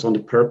focus on the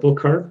purple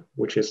curve,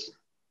 which is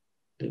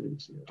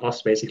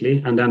us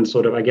basically, and then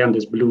sort of again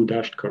this blue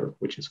dashed curve,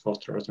 which is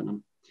faster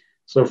RCNN.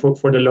 So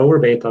for the lower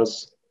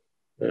betas,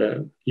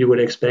 you would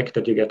expect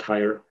that you get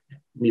higher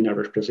mean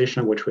average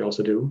precision, which we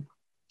also do.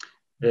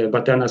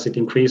 But then as it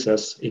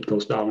increases, it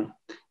goes down.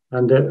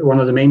 And one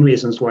of the main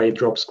reasons why it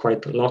drops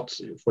quite a lot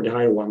for the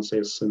higher ones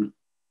is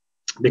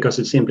because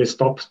it simply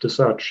stops to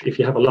search. If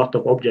you have a lot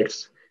of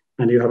objects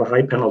and you have a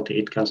high penalty,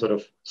 it can sort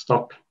of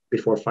stop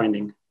before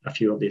finding a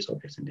few of these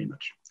objects in the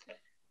image.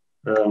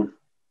 Do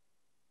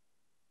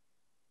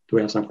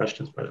we have some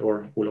questions,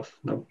 or Olof?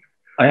 No.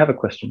 I have a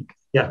question.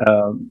 Yeah.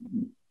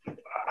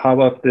 How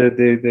about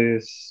the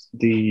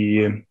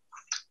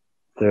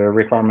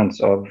requirements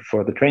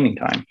for the training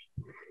time?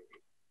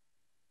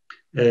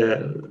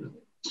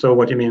 So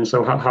what do you mean?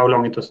 So how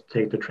long it does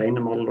take to train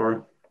the model,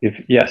 or?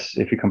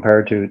 If you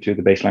compare to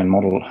the baseline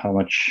model, how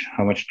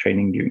much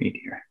training do you need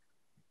here?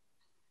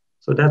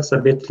 So that's a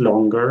bit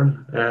longer.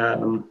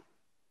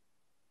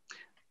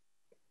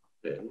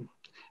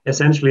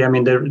 Essentially, I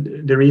mean,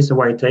 the reason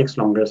why it takes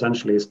longer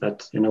essentially is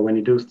that, when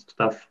you do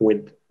stuff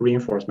with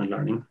reinforcement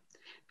learning,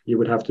 you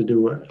would have to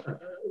do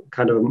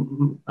kind of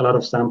a lot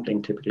of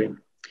sampling typically.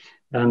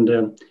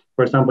 And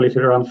for example, if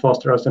you run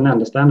faster RCNN,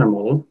 the standard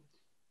model,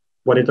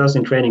 what it does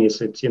in training is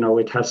it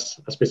has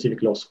a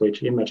specific loss for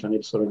each image, and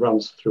it sort of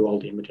runs through all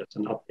the images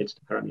and updates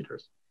the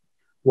parameters.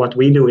 What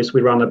we do is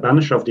we run a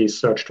bunch of these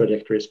search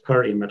trajectories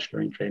per image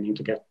during training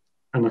to get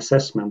an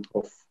assessment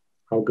of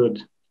how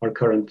good our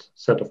current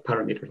set of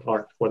parameters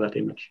are for that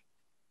image.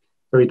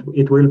 So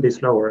it will be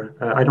slower.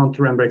 I don't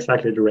remember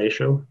exactly the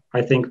ratio.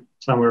 I think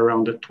somewhere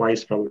around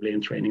twice probably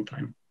in training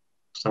time,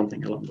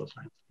 something along those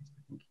lines.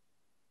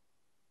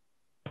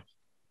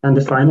 And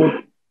the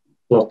final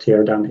plot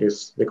here then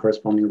is the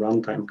corresponding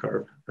runtime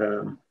curve,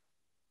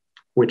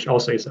 which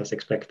also is as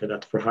expected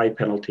that for high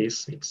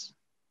penalties, it's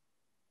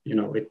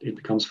it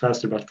becomes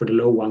faster, but for the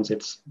low ones,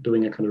 it's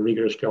doing a kind of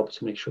rigorous job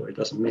to make sure it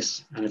doesn't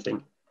miss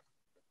anything.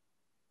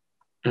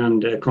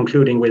 And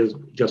concluding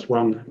with just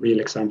one real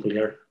example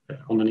here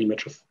on an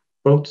image of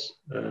boats.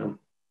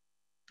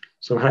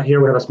 So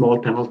here we have a small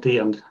penalty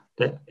and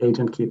the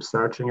agent keeps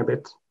searching a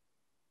bit,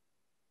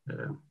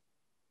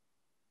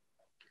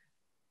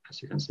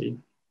 as you can see.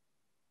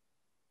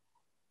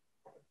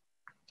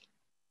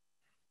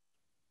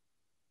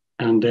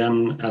 And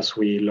then as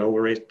we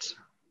lower it,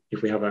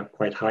 if we have a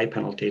quite high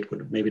penalty, it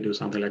would maybe do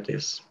something like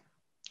this.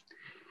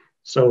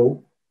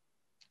 So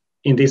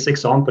in this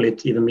example,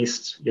 it even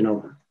missed, you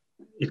know,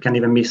 it can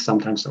even miss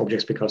sometimes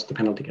objects because the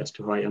penalty gets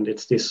too high. And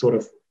it's this sort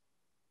of,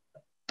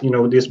 you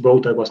know, this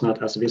boat that was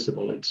not as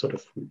visible, it sort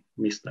of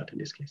missed that in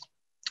this case.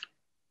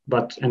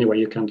 But anyway,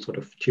 you can sort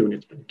of tune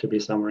it to be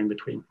somewhere in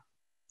between.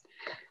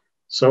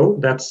 So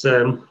that's,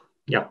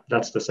 yeah,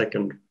 that's the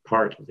second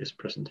part of this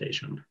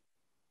presentation.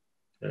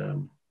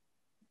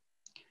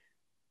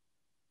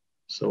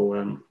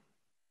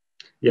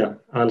 Yeah,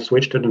 I'll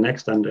switch to the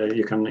next, and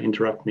you can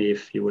interrupt me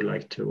if you would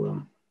like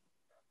to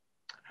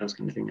ask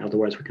anything.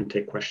 Otherwise, we can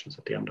take questions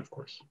at the end, of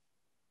course.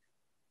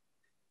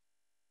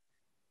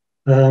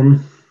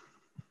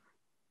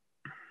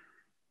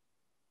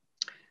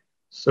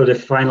 So the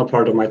final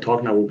part of my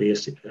talk now will be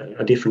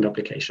a different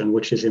application,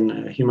 which is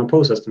in human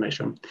pose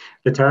estimation.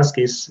 The task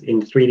is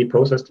in 3D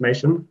pose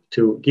estimation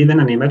to, given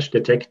an image,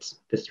 detect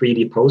the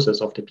 3D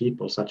poses of the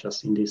people, such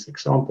as in these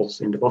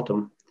examples in the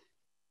bottom.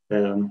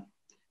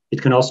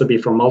 It can also be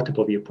from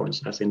multiple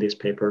viewpoints, as in this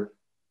paper,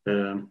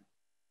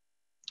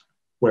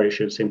 where you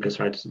should simply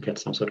try to get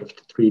some sort of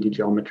 3D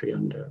geometry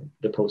and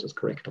the poses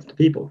correct of the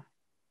people.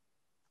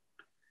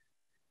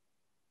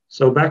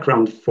 So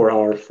background for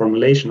our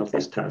formulation of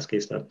this task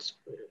is that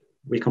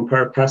we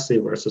compare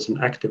passive versus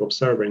an active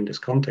observer in this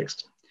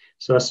context.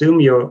 So assume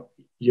you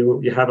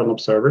have an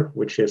observer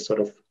which is sort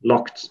of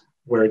locked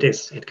where it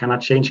is. It cannot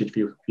change its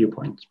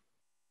viewpoint.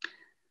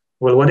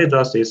 Well, what it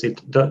does is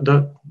it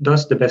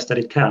does the best that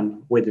it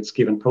can with its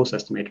given pose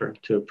estimator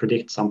to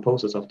predict some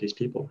poses of these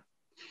people.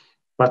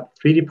 But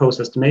 3D pose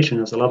estimation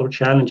has a lot of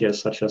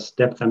challenges, such as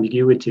depth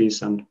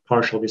ambiguities and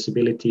partial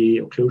visibility,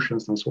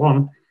 occlusions, and so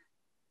on,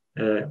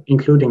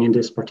 including in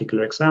this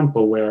particular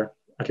example where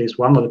at least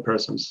one of the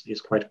persons is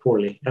quite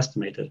poorly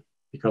estimated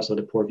because of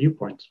the poor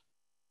viewpoint.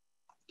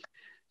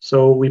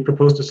 So we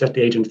propose to set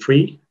the agent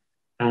free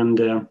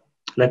and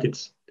let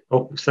it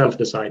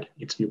self-decide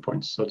its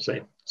viewpoints, so to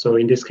say. So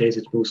in this case,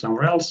 it moves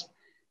somewhere else,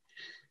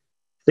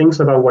 thinks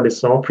about what it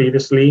saw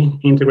previously,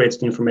 integrates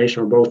the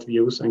information from both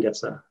views, and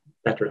gets a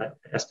better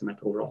estimate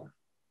overall.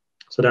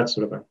 So that's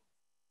sort of a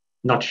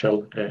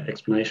nutshell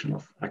explanation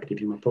of active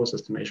human pose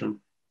estimation.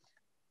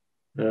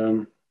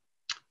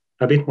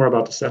 A bit more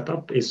about the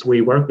setup is we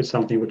work with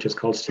something which is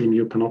called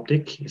CMU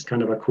Panoptic. It's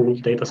kind of a cool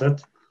data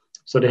set.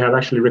 So they have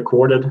actually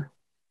recorded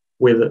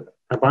with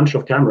a bunch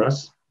of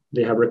cameras.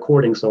 They have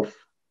recordings of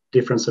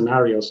different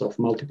scenarios of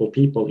multiple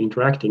people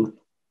interacting.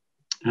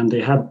 And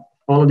they have,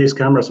 all of these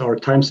cameras are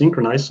time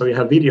synchronized. So you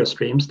have video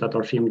streams that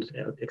are filmed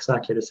at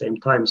exactly the same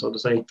time, so to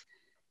say.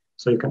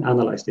 So you can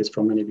analyze this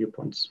from many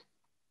viewpoints.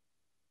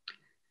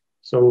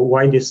 So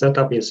why this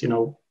setup is, you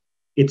know,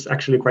 it's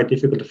actually quite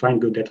difficult to find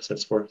good data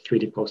sets for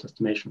 3D pose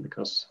estimation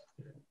because,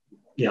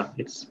 yeah,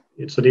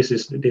 so this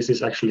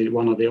is actually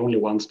one of the only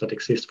ones that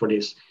exist for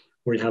this,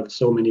 where you have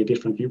so many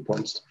different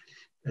viewpoints.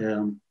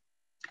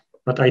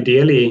 But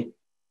ideally,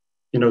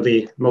 you know,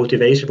 the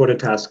motivation for the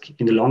task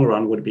in the long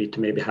run would be to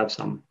maybe have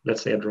some,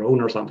 let's say a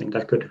drone or something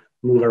that could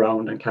move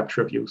around and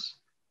capture views.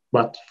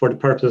 But for the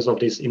purpose of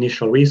this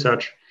initial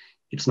research,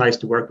 it's nice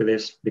to work with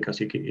this because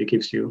it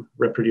gives you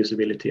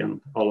reproducibility and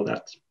all of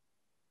that.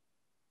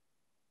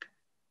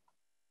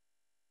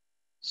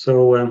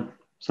 So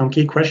some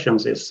key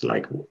questions is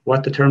like,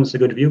 what determines a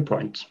good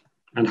viewpoint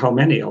and how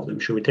many of them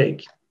should we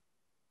take?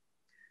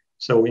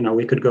 So, you know,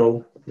 we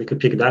could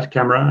pick that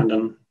camera and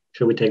then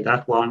should we take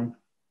that one?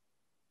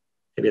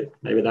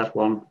 Maybe that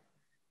one.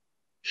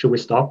 Should we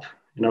stop?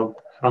 You know,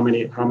 how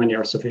many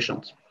are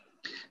sufficient?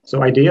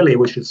 So ideally,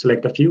 we should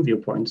select a few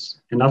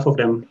viewpoints, enough of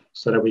them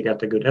so that we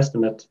get a good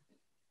estimate.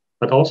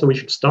 But also we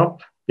should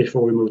stop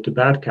before we move to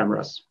bad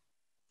cameras,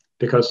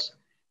 because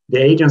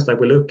the agents that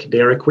we look,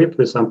 they are equipped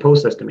with some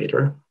pose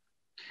estimator.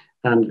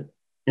 And,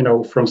 you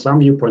know, from some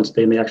viewpoints,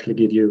 they may actually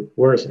give you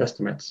worse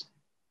estimates.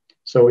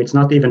 So it's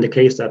not even the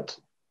case that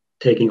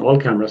taking all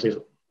cameras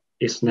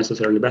is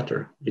necessarily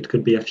better. It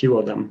could be a few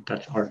of them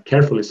that are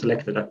carefully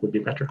selected that would be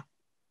better.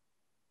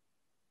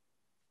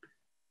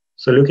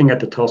 So looking at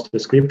the task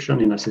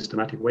description in a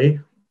systematic way,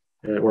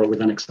 or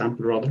with an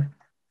example rather.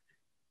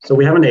 So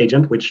we have an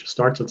agent which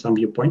starts at some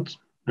viewpoint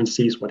and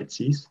sees what it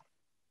sees.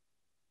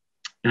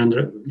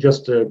 And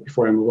just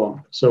before I move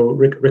on, so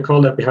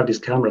recall that we have these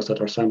cameras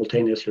that are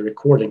simultaneously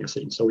recording a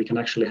scene, so we can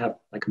actually have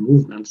like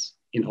movements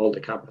in all the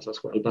cameras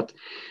as well. But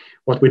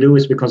what we do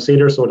is we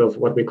consider sort of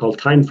what we call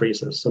time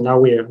freezes. So now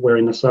we're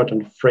in a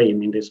certain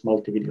frame in this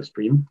multi-video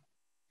stream.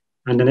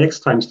 And the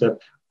next time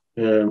step,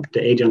 the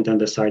agent then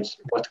decides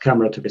what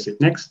camera to visit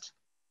next.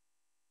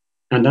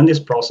 And then this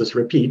process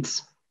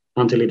repeats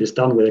until it is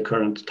done with the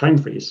current time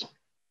freeze.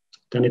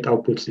 Then it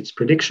outputs its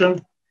prediction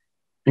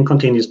and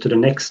continues to the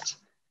next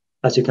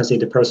as you can see,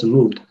 the person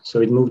moved.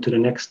 So it moved to the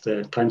next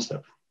time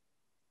step.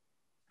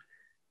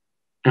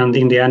 And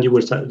in the end, you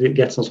will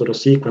get some sort of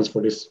sequence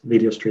for this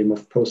video stream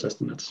of pose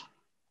estimates,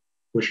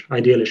 which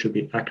ideally should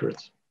be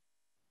accurate.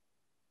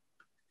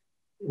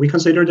 We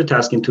consider the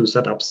task in two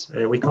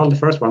setups. We call the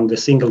first one the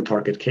single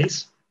target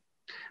case,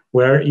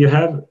 where you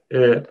have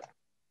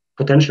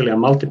potentially a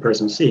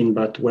multi-person scene,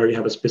 but where you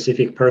have a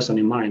specific person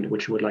in mind,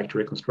 which you would like to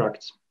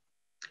reconstruct,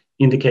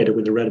 indicated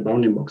with the red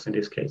bounding box in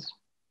this case.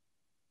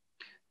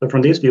 So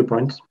from this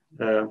viewpoint,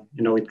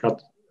 it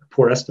got a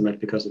poor estimate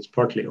because it's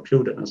partly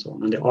occluded and so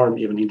on, and the arm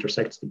even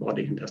intersects the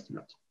body in the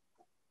estimate.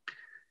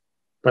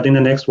 But in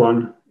the next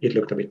one, it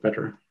looked a bit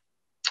better,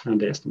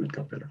 and the estimate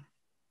got better.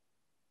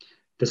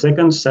 The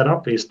second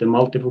setup is the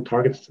multiple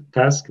target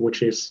task,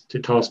 which is the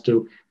task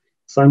to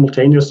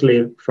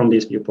simultaneously, from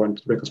this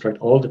viewpoint, reconstruct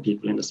all the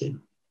people in the scene,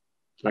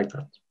 like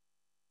that.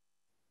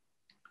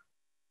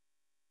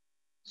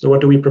 So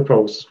what do we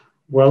propose?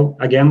 Well,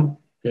 again,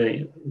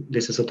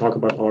 this is a talk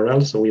about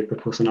RL, so we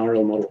propose an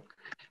RL model.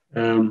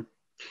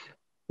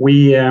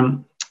 We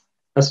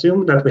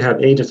assume that we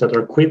have agents that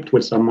are equipped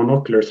with some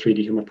monocular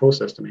 3D human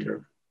pose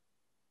estimator.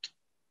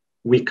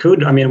 We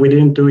could, we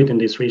didn't do it in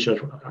this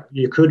research.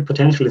 You could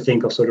potentially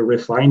think of sort of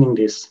refining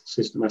this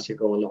system as you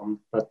go along,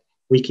 but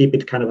we keep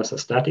it kind of as a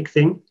static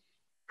thing,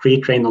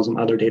 pre-trained on some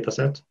other data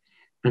set.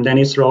 And then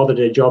it's rather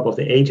the job of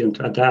the agent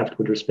to adapt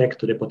with respect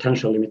to the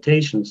potential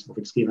limitations of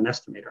its given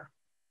estimator.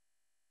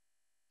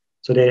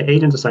 So the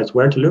agent decides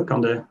where to look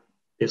on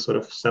this sort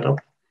of setup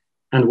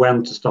and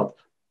when to stop,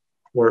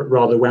 or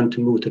rather when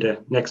to move to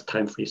the next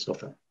time freeze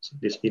of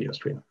this video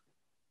stream.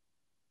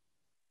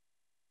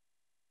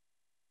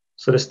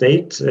 So the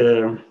state,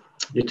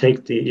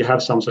 you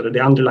have some sort of,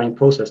 the underlying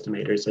pose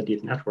estimator is a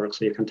deep network,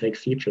 so you can take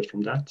features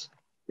from that to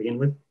begin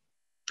with.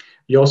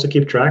 You also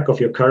keep track of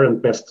your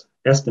current best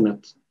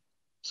estimate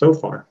so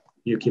far.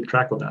 You keep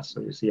track of that, so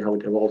you see how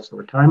it evolves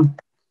over time.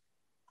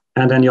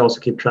 And then you also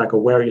keep track of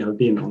where you have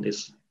been on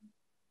this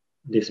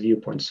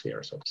viewpoint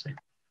sphere, so to say.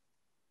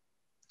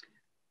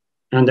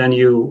 And then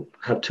you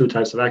have two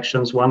types of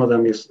actions. One of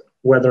them is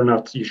whether or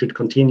not you should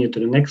continue to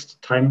the next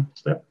time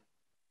step,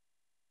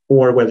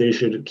 or whether you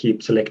should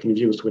keep selecting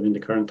views within the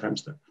current time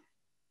step.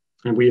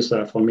 And we use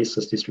a von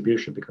Mises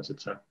distribution because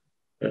it's a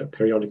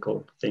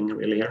periodical thing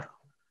really here.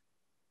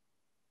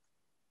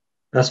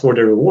 As for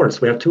the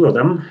rewards, we have two of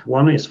them.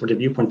 One is for the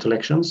viewpoint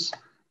selections.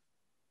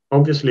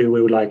 Obviously,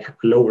 we would like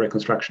low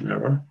reconstruction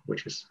error,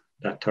 which is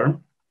that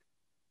term.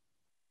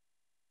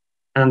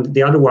 And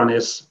the other one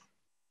is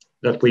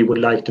that we would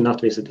like to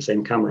not visit the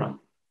same camera.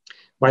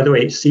 By the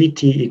way,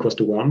 CT equals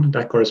to 1,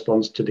 that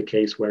corresponds to the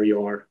case where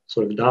you are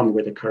sort of done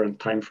with the current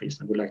time freeze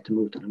and would like to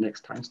move to the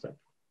next time step.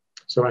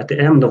 So at the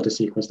end of the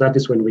sequence, that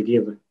is when we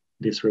give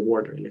this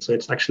reward really. So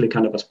it's actually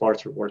kind of a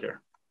sparse reward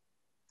here.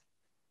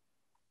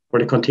 For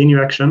the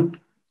continue action,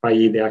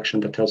 i.e. the action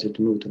that tells you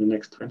to move to the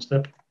next time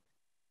step,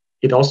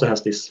 it also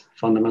has this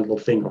fundamental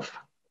thing of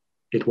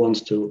it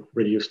wants to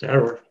reduce the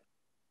error.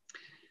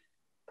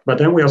 But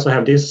then we also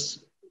have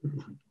this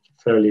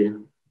fairly,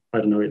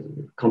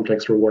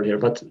 complex reward here.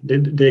 But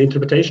the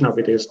interpretation of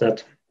it is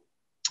that,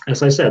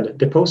 as I said,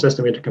 the pose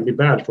estimator can be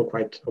bad for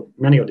quite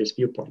many of these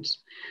viewpoints.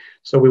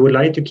 So we would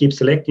like to keep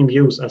selecting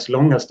views as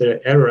long as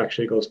the error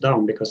actually goes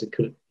down, because it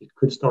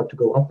could start to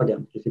go up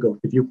again if you go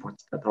to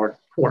viewpoints that are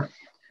poor.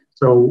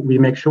 So we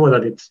make sure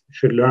that it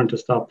should learn to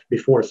stop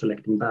before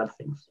selecting bad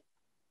things.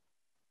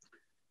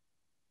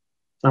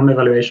 Some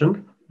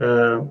evaluation.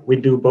 We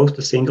do both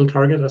the single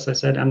target, as I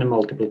said, and the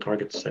multiple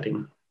target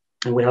setting.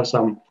 And we have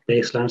some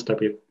baselines that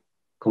we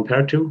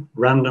compare to.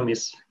 Random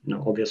is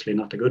obviously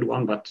not a good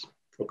one, but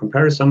for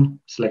comparison,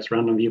 selects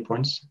random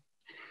viewpoints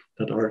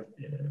that are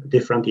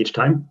different each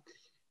time.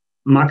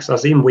 Max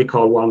Azim, we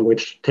call one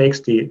which takes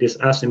this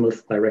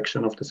azimuth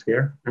direction of the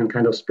sphere and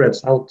kind of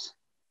spreads out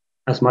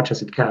as much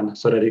as it can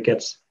so that it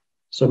gets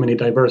so many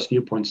diverse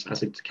viewpoints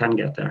as it can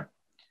get there.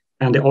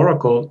 And the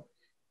oracle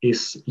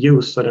is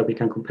used so that we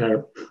can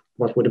compare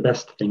what would the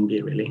best thing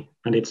be really.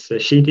 And it's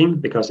cheating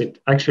because it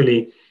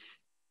actually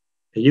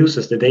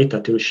uses the data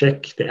to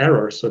check the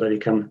error so that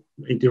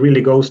it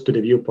really goes to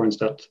the viewpoints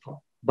that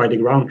by the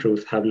ground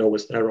truth have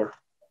lowest error,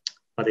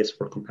 but it's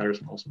for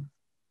comparison also.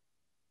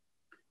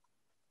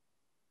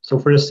 So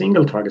for a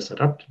single target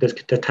setup,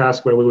 the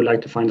task where we would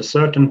like to find a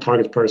certain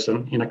target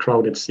person in a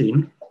crowded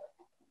scene,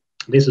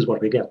 this is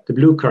what we get. The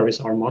blue curve is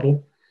our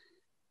model.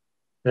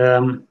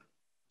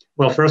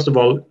 Well, first of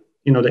all,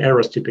 the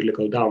errors typically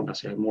go down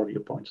as you have more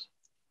viewpoints.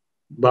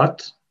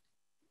 But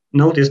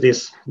notice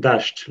this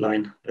dashed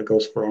line that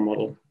goes for our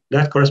model.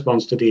 That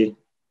corresponds to the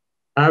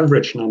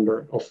average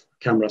number of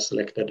cameras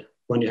selected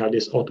when you have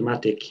this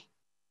automatic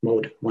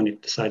mode when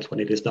it decides when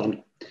it is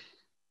done.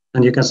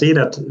 And you can see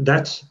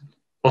that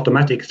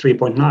automatic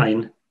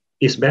 3.9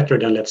 is better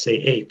than, let's say,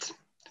 8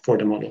 for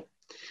the model.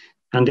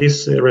 And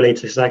this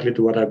relates exactly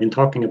to what I've been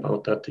talking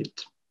about, that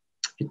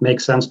it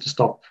makes sense to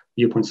stop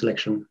viewpoint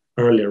selection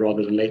earlier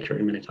rather than later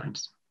in many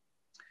times.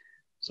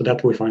 So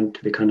that we find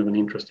to be kind of an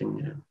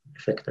interesting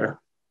effect there.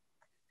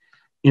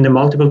 In the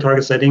multiple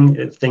target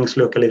setting, things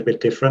look a little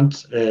bit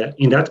different.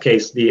 In that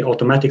case, the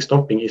automatic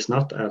stopping is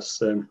not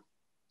as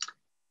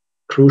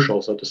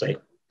crucial, so to say.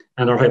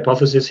 And our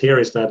hypothesis here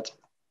is that,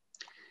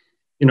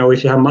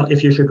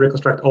 if you should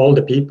reconstruct all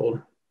the people,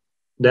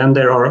 then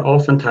there are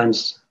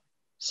oftentimes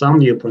some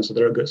viewpoints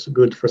that are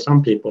good for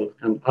some people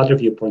and other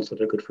viewpoints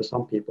that are good for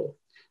some people.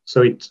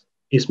 So it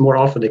is more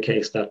often the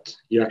case that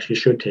you actually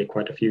should take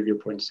quite a few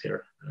viewpoints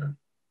here.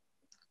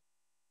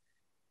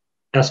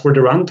 As for the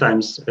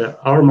runtimes,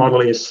 our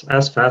model is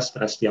as fast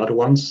as the other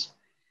ones.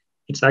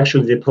 It's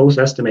actually the pose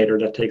estimator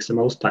that takes the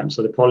most time.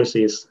 So the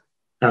policy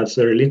adds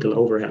very little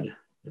overhead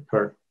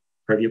per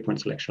viewpoint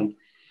selection.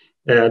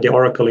 The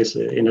Oracle is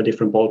in a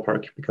different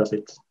ballpark because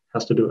it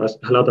has to do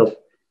a lot of,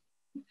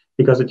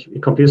 because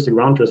it computes the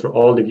ground truth for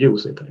all the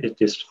views. It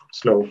is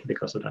slow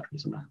because of that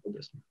reason,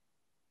 obviously.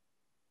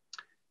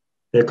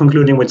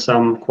 Concluding with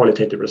some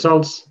qualitative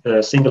results,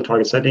 single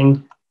target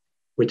setting,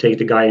 we take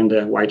the guy in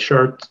the white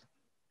shirt.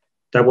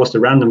 That was the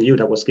random view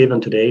that was given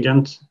to the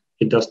agent.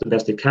 It does the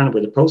best it can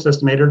with the pose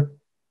estimator,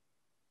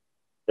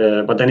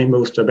 but then it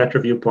moves to a better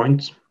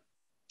viewpoint,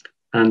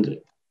 and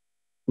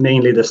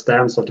mainly the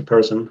stance of the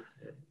person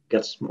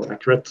gets more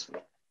accurate.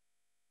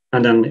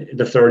 And then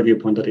the third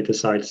viewpoint that it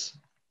decides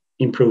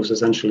improves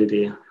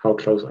essentially how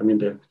close,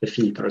 the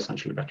feet are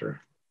essentially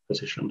better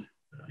positioned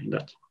in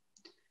that.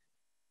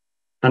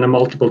 And a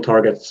multiple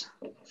targets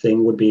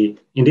thing would be,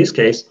 in this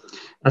case,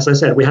 as I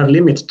said, we have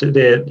limits to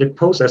the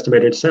pose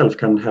estimator itself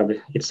can have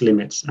its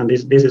limits. And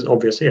this is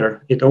obvious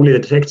here. It only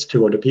detects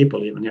 2 of the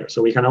people even here.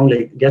 So we can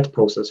only get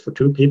poses for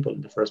 2 people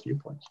in the first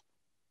viewpoint.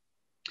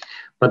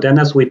 But then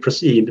as we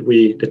proceed,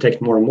 we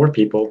detect more and more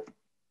people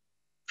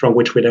from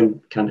which we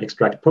then can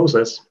extract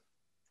poses.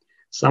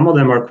 Some of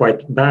them are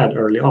quite bad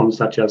early on,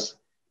 such as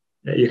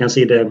you can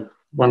see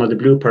one of the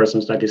blue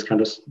persons that is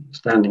kind of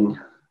standing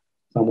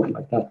somewhat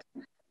like that,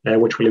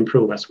 which will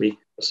improve as we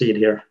proceed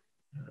here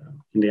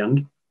in the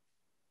end.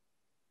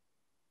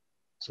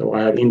 So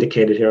I have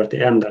indicated here at the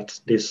end that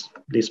this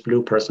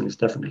blue person is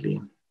definitely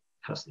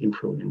has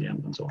improved in the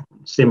end and so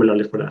on.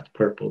 Similarly for that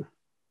purple.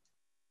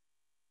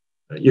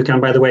 You can,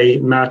 by the way,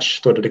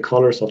 match sort of the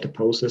colors of the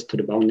poses to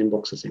the bounding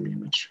boxes in the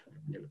image.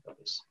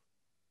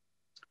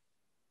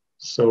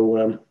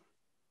 So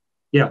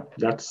yeah,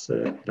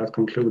 that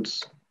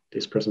concludes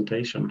this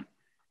presentation.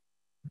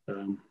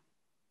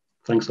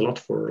 Thanks a lot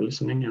for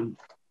listening. And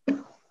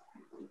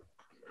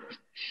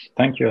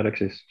thank you,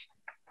 Aleksis.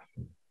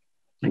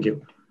 Thank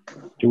you.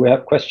 Do we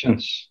have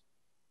questions?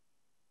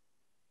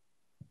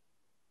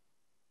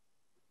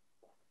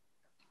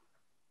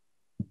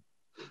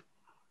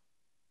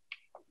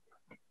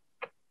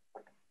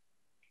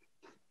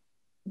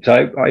 So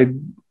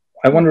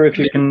I wonder if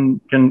you can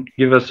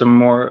give us some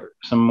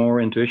more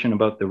intuition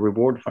about the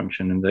reward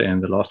function in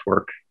the last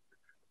work.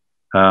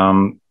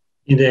 In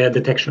the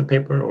detection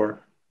paper, or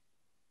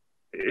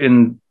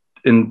in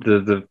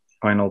the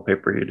final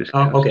paper you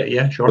discussed. Oh, okay,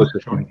 yeah, sure.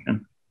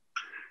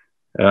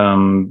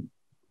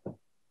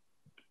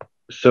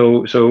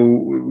 So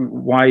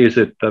why is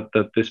it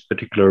that this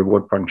particular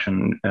reward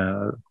function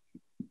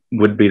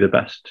would be the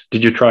best?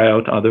 Did you try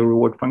out other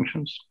reward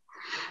functions?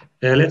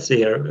 Let's see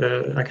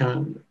here. I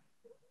can.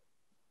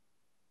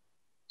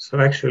 So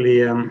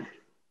actually,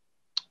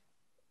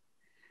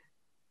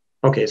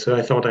 okay. So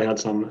I thought I had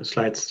some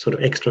slides, sort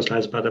of extra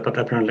slides, but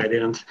apparently I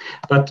didn't.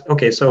 But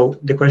okay. So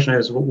the question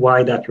is,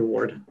 why that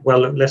reward? Well,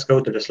 let's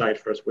go to the slide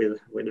first with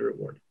the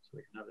reward, so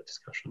we can have a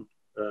discussion.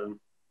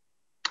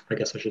 I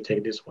guess I should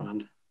take this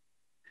one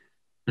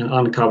and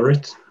uncover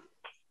it.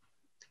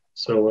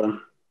 So.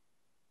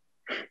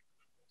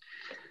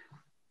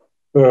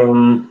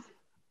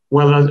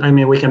 Well, I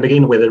mean, we can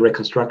begin with the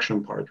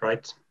reconstruction part,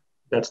 right?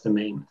 That's the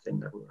main thing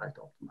that we like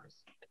to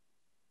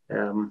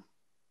optimize.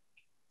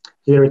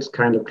 Here it's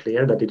kind of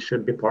clear that it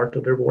should be part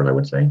of the reward, I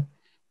would say.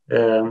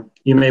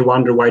 You may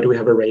wonder, why do we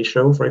have a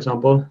ratio, for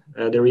example?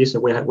 The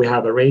reason we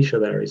have a ratio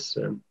there is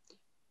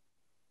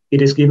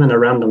it is given a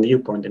random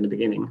viewpoint in the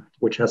beginning,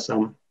 which has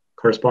some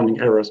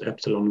corresponding errors,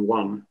 epsilon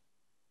 1.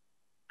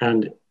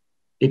 And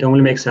it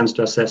only makes sense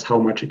to assess how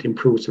much it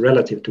improves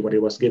relative to what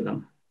it was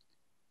given,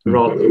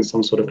 rather than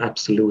some sort of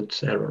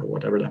absolute error,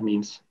 whatever that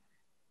means.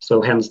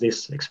 So hence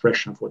this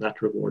expression for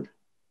that reward.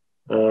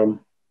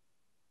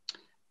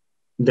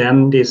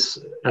 Then this,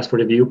 as for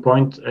the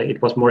viewpoint,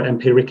 it was more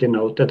empirically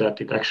noted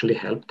that it actually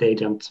helped the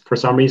agent. For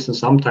some reason,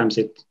 sometimes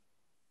it,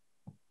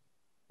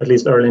 at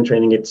least early in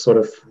training, it sort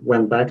of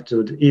went back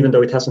to, even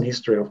though it has a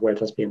history of where it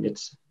has been,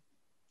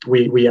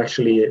 we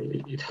actually,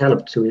 it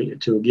helped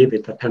to give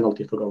it a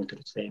penalty for going to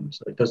the same.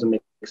 So it doesn't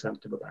make sense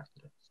to go back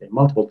to the same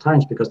multiple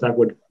times, because that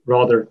would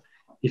rather,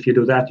 if you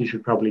do that, you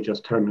should probably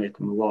just terminate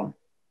and move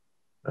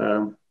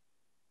on.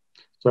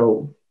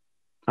 So,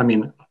 I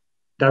mean,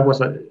 that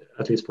was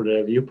at least for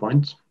the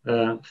viewpoint.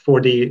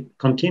 For the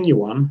continue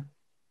one,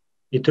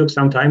 it took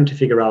some time to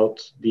figure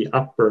out the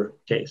upper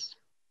case.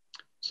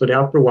 So the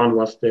upper one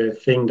was the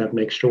thing that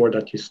makes sure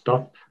that you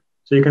stop.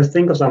 So you can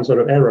think of some sort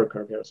of error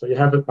curve here. So you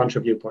have a bunch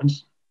of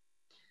viewpoints.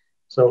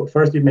 So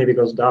first it maybe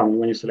goes down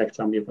when you select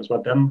some viewpoints,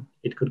 but then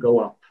it could go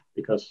up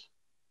because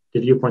the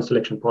viewpoint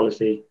selection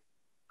policy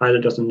either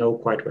doesn't know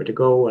quite where to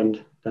go,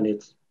 and then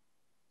it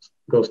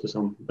goes to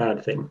some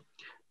bad thing.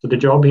 So the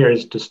job here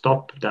is to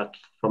stop that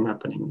from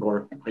happening,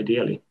 or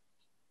ideally.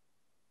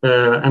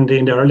 And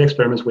in the early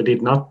experiments, we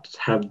did not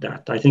have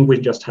that. I think we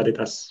just had it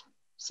as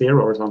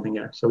 0 or something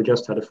here. So we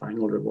just had a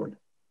final reward.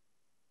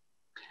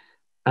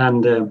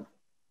 And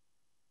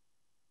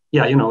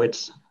yeah, you know,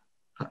 it's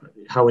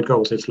how it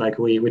goes. It's like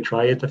we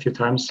try it a few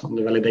times on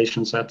the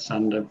validation sets,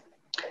 and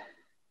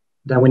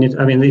then we need,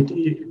 I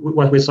mean,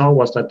 what we saw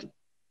was that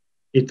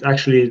it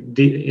actually,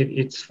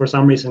 it's for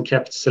some reason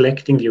kept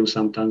selecting views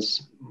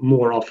sometimes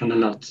more often than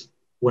not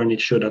when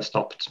it should have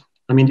stopped.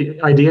 I mean,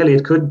 ideally,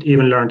 it could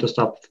even learn to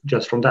stop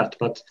just from that.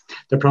 But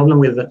the problem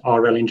with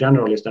RL in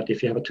general is that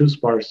if you have a too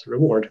sparse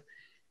reward,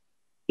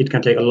 it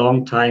can take a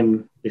long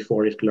time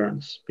before it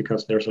learns,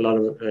 because there's a lot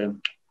of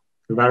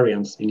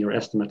variance in your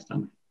estimates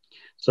then.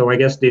 So I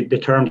guess the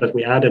term that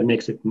we added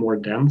makes it more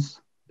dense,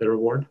 the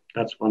reward.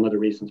 That's one of the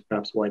reasons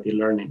perhaps why the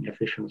learning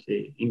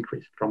efficiency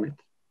increased from it.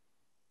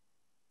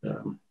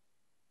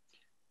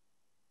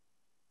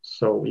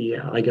 So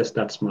yeah, I guess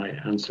that's my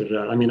answer to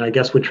that. I mean, I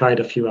guess we tried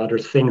a few other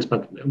things,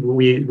 but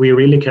we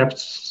really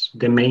kept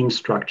the main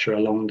structure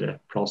along the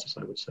process,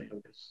 I would say,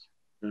 of this.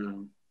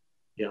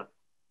 Yeah.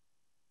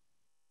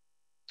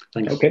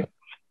 Thanks. Okay.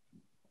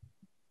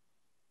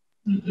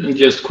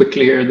 Just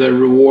quickly here, the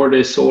reward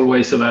is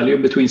always a value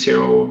between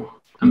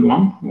 0 and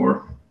 1,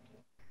 or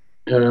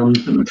I'm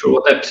not sure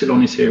what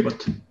epsilon is here,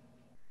 but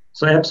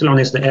so epsilon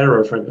is the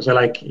error for it. So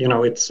like, you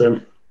know, it's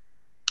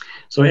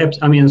so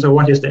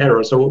what is the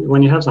error? So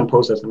when you have some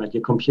pose estimate,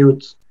 you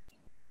compute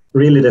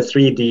really the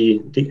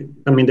 3D,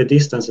 the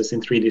distances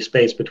in 3D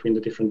space between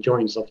the different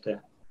joints of the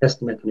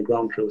estimate and the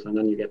ground truth, and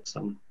then you get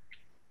some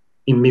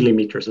in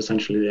millimeters,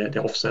 essentially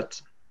the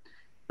offset.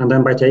 And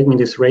then by taking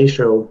this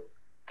ratio,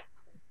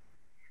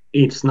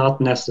 it's not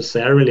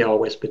necessarily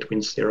always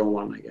between 0 and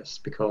 1, I guess,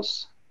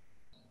 because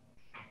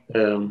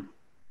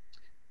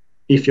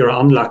if you're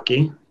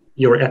unlucky,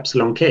 your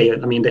epsilon k,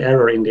 I mean, the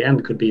error in the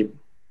end could be,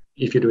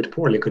 if you do it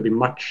poorly, could be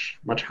much,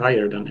 much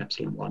higher than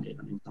epsilon 1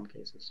 even in some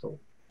cases. So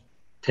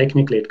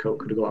technically it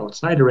could go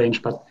outside the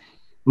range, but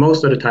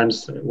most of the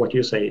times what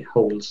you say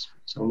holds.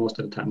 So most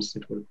of the times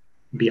it will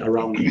be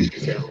around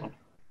 0.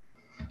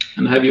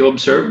 And have you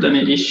observed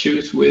any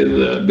issues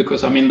with,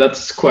 because I mean,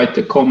 that's quite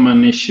a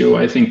common issue,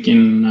 I think,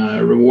 in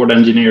reward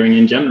engineering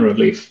in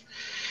general.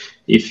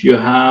 If you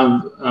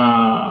have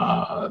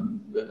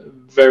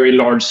very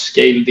large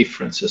scale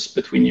differences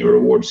between your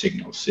reward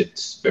signals,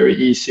 it's very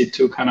easy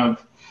to kind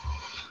of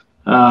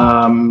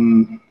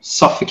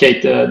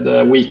suffocate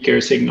the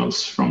weaker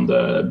signals from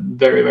the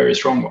very, very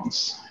strong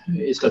ones.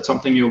 Is that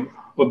something you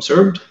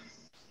observed?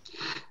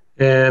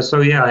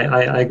 So yeah,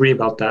 I agree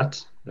about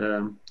that.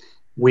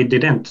 We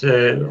didn't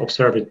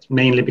observe it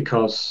mainly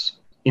because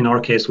in our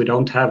case, we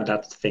don't have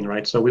that thing,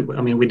 right? So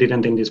we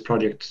didn't in this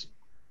project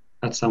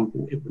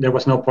there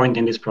was no point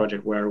in this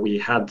project where we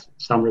had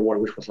some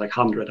reward which was like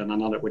 100 and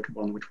another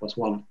one which was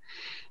 1.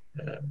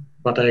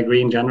 But I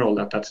agree in general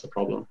that that's the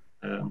problem.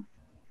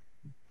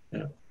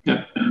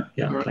 Yeah,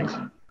 right. Thanks.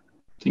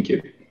 Thank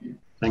you.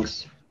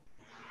 Thanks.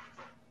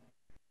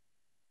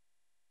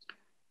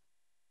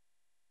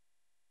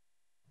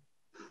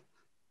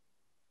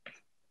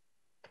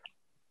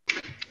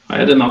 I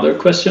had another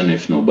question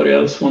if nobody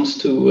else wants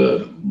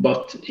to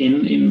butt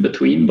in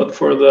between, but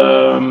for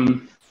the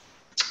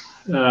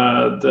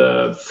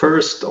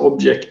first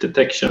object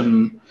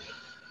detection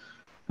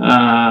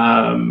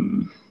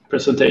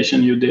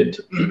presentation you did,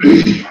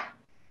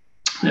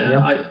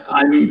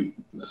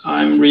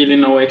 I'm really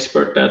no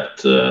expert at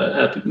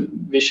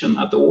vision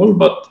at all,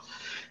 but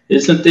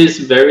isn't this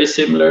very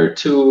similar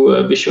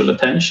to visual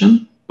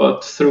attention,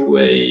 but through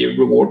a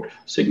reward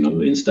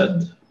signal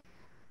instead?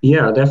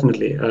 Yeah,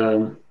 definitely.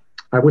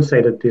 I would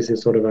say that this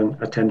is sort of an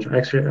attention.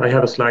 Actually, I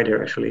have a slide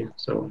here actually,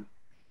 so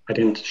I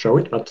didn't show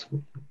it, but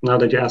now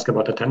that you ask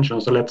about attention,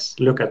 so let's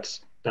look at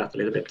that a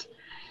little bit.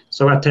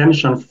 So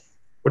attention,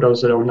 for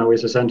those who don't know,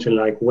 is essentially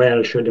like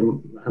where should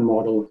a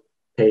model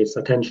pays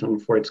attention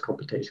for its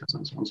computations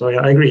and so on. So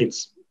I agree,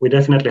 we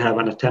definitely have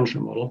an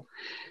attention model.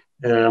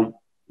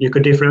 You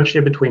could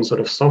differentiate between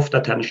sort of soft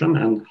attention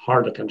and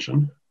hard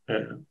attention.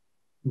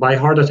 By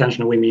hard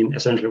attention, we mean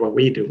essentially what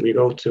we do. We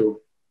go to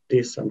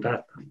this and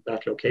that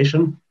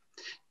location.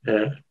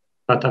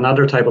 But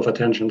another type of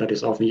attention that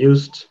is often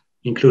used,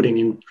 including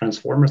in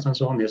transformers and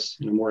so on, is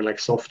more like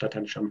soft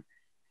attention.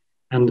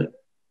 And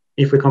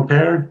if we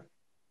compare,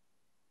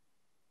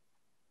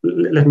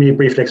 let me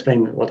briefly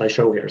explain what I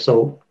show here.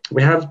 So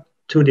we have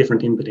two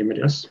different input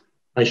images.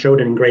 I showed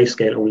it in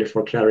grayscale only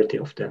for clarity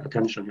of the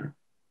attention here.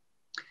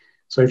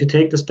 So if you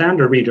take the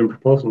standard region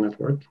proposal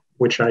network,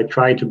 which I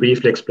tried to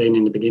briefly explain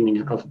in the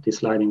beginning of this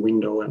sliding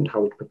window and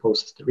how it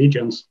proposes the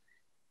regions,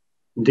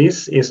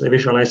 this is a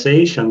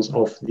visualization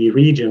of the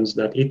regions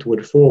that it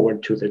would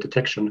forward to the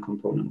detection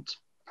component.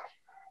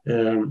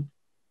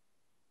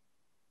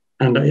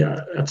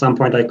 At some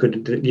point I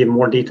could give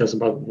more details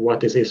about what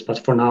this is,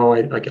 but for now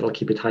I'll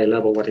keep it high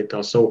level what it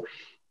does. So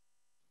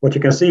what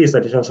you can see is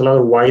that it has a lot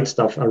of white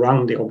stuff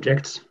around the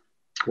objects,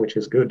 which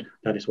is good.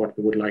 That is what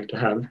we would like to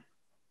have.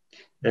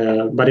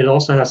 But it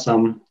also has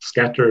some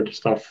scattered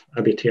stuff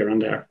a bit here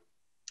and there.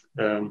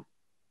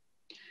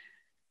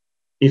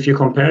 If you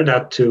compare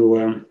that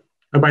to,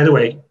 by the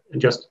way,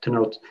 just to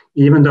note,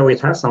 even though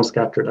it has some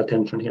scattered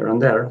attention here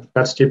and there,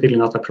 that's typically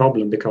not a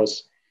problem,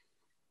 because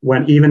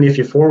even if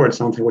you forward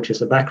something which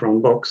is a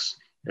background box,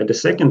 the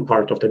second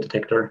part of the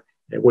detector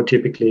would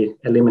typically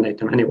eliminate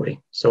them anyway.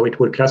 So it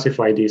would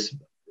classify these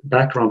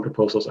background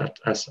proposals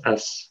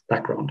as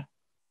background.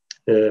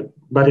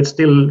 But it's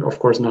still, of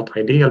course, not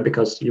ideal,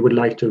 because you would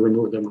like to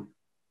remove them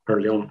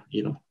early on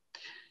even.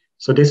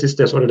 So this is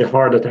the sort of the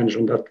hard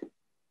attention that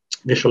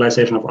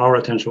visualization of our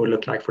attention would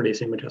look like for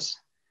these images.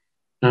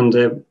 And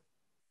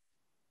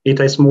it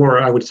is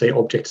more, I would say,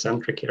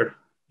 object-centric here.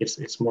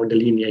 It's more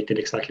delineated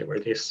exactly where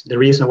it is. The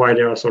reason why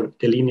they are sort of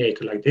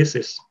delineated like this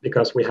is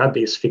because we have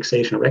these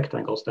fixation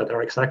rectangles that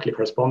are exactly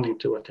corresponding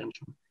to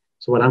attention.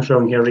 So what I'm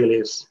showing here really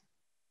is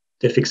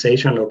the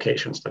fixation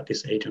locations that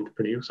this agent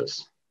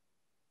produces.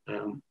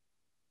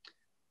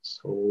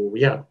 So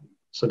yeah,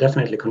 so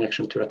definitely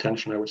connection to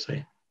attention, I would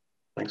say.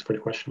 Thanks for the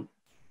question.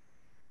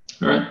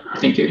 All right,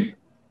 thank you.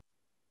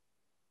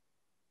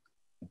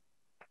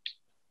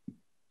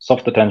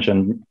 Soft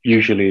attention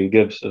usually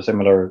gives a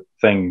similar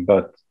thing,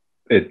 but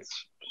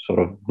it's sort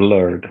of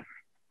blurred.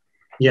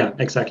 Yeah,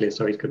 exactly.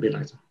 So it could be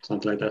like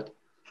something like that.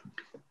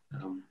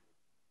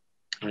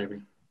 I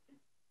agree.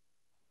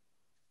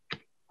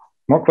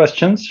 More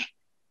questions?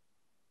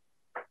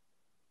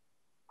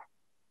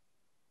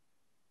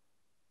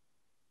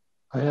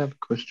 I have a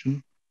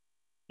question.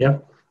 Yeah.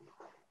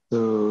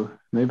 So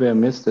maybe I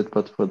missed it,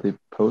 but for the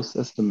pose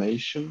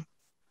estimation,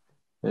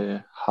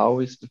 how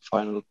is the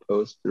final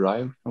pose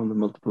derived from the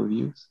multiple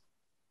views?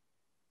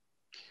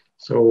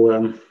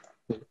 So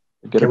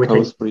you get a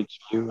pose for each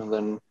view, and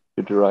then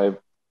you derive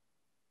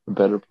a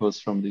better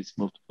pose from these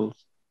multiples.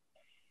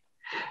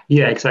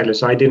 Yeah, exactly.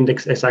 So I didn't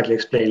exactly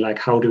explain like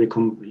how do we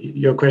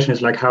your question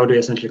is like how do we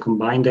essentially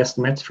combine the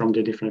estimates from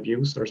the different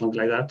views or something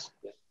like that?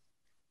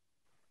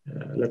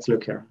 Let's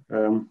look here.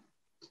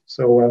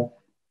 So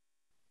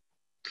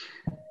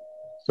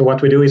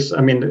what we do is,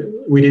 I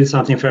mean, we did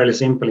something fairly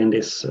simple in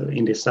this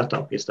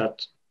setup, is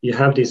that you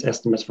have these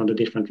estimates from the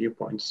different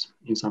viewpoints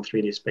in some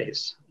 3D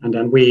space, and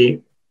then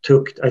we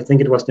took, I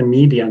think it was the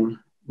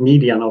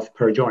median of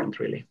per joint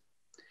really.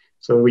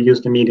 So we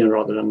used the median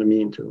rather than the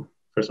mean to,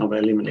 for example,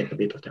 eliminate a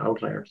bit of the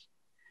outliers.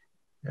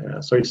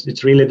 So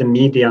it's really the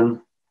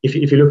median. If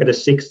you look at the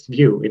sixth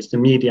view, it's the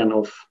median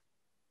of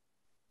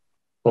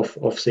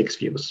 6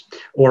 views,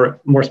 or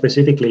more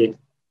specifically,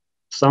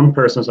 some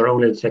persons are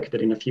only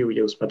detected in a few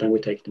views, but then we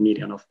take the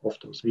median of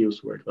those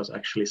views where it was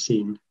actually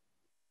seen.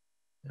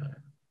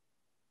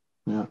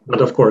 Yeah.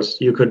 But of course,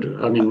 you could,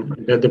 I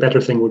mean, the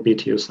better thing would be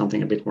to use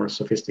something a bit more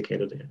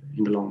sophisticated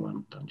in the long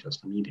run than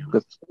just a median.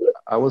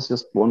 I was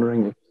just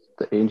wondering if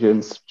the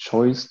agent's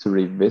choice to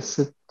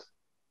revisit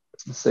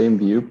the same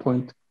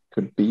viewpoint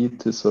could be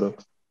to sort of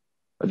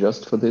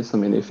adjust for this. I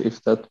mean,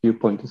 if that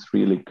viewpoint is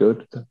really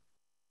good,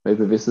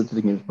 maybe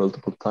visiting it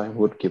multiple times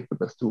would give the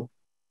best tool.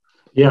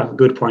 Yeah,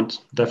 good point.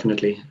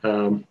 Definitely.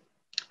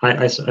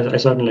 I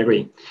certainly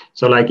agree.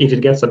 So like if it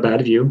gets a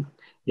bad view,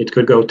 it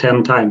could go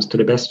 10 times to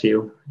the best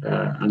view,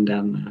 and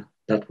then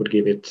that would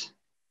give it.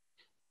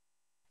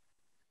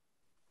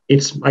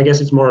 I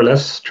guess it's more or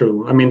less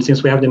true. I mean,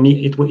 since we have the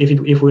mean, if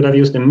we would have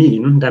used the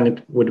mean, then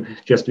it would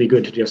just be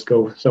good to just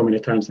go so many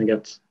times and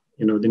get,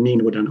 the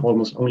mean would then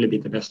almost only be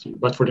the best view.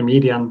 But for the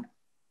median,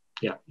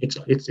 yeah,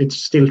 it's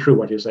still true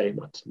what you say,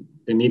 but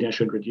the median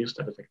should reduce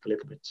that effect a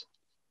little bit.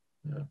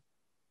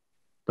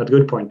 But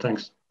good point,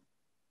 thanks.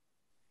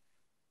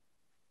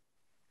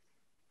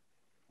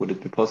 Would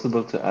it be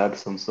possible to add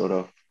some sort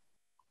of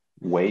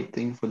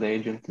weighting for the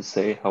agent to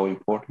say how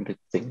important it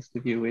thinks the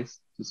view is,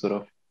 to sort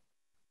of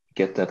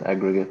get that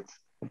aggregate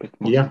a bit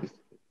more? Yeah,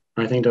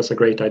 I think that's a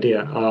great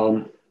idea.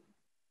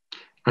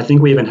 I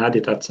think we even had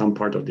it at some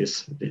part of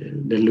this,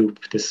 the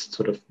loop, this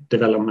sort of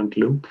development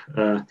loop.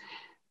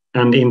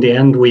 And in the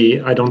end,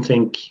 I don't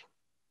think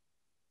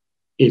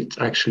it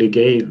actually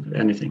gave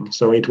anything.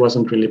 So it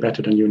wasn't really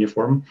better than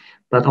uniform.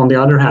 But on the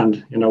other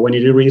hand, when you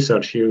do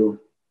research, you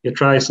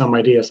try some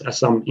ideas at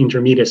some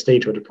intermediate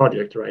stage of the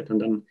project, right?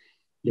 And then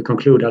you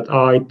conclude that,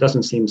 it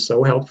doesn't seem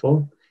so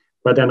helpful.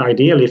 But then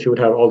ideally, if you would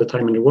have all the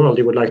time in the world,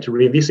 you would like to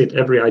revisit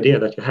every idea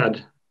that you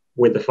had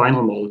with the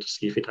final model to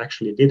see if it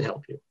actually did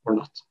help you or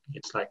not.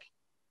 It's like,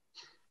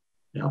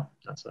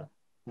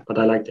 but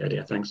I like the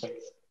idea, thanks.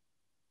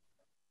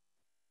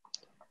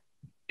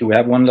 Do we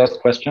have one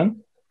last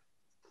question?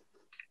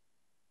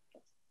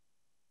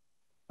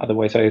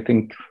 Otherwise, I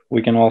think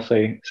we can all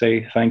say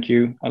thank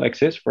you,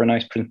 Aleksis, for a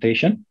nice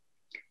presentation,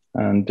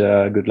 and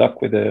good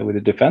luck with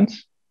the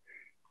defense.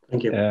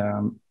 Thank you.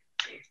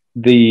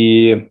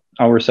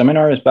 Our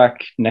seminar is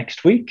back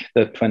next week,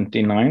 the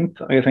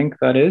 29th, I think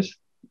that is.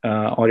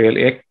 Ariel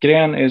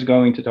Ekgren is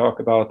going to talk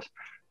about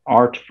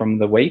art from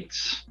the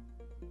weights,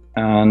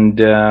 and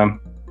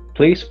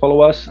please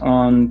follow us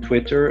on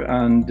Twitter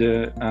and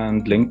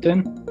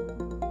LinkedIn.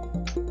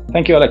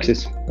 Thank you,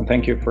 Aleksis, and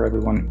thank you for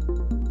everyone.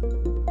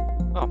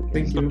 Ja,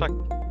 Thank stort you. tack.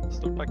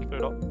 Stort tack för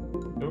idag.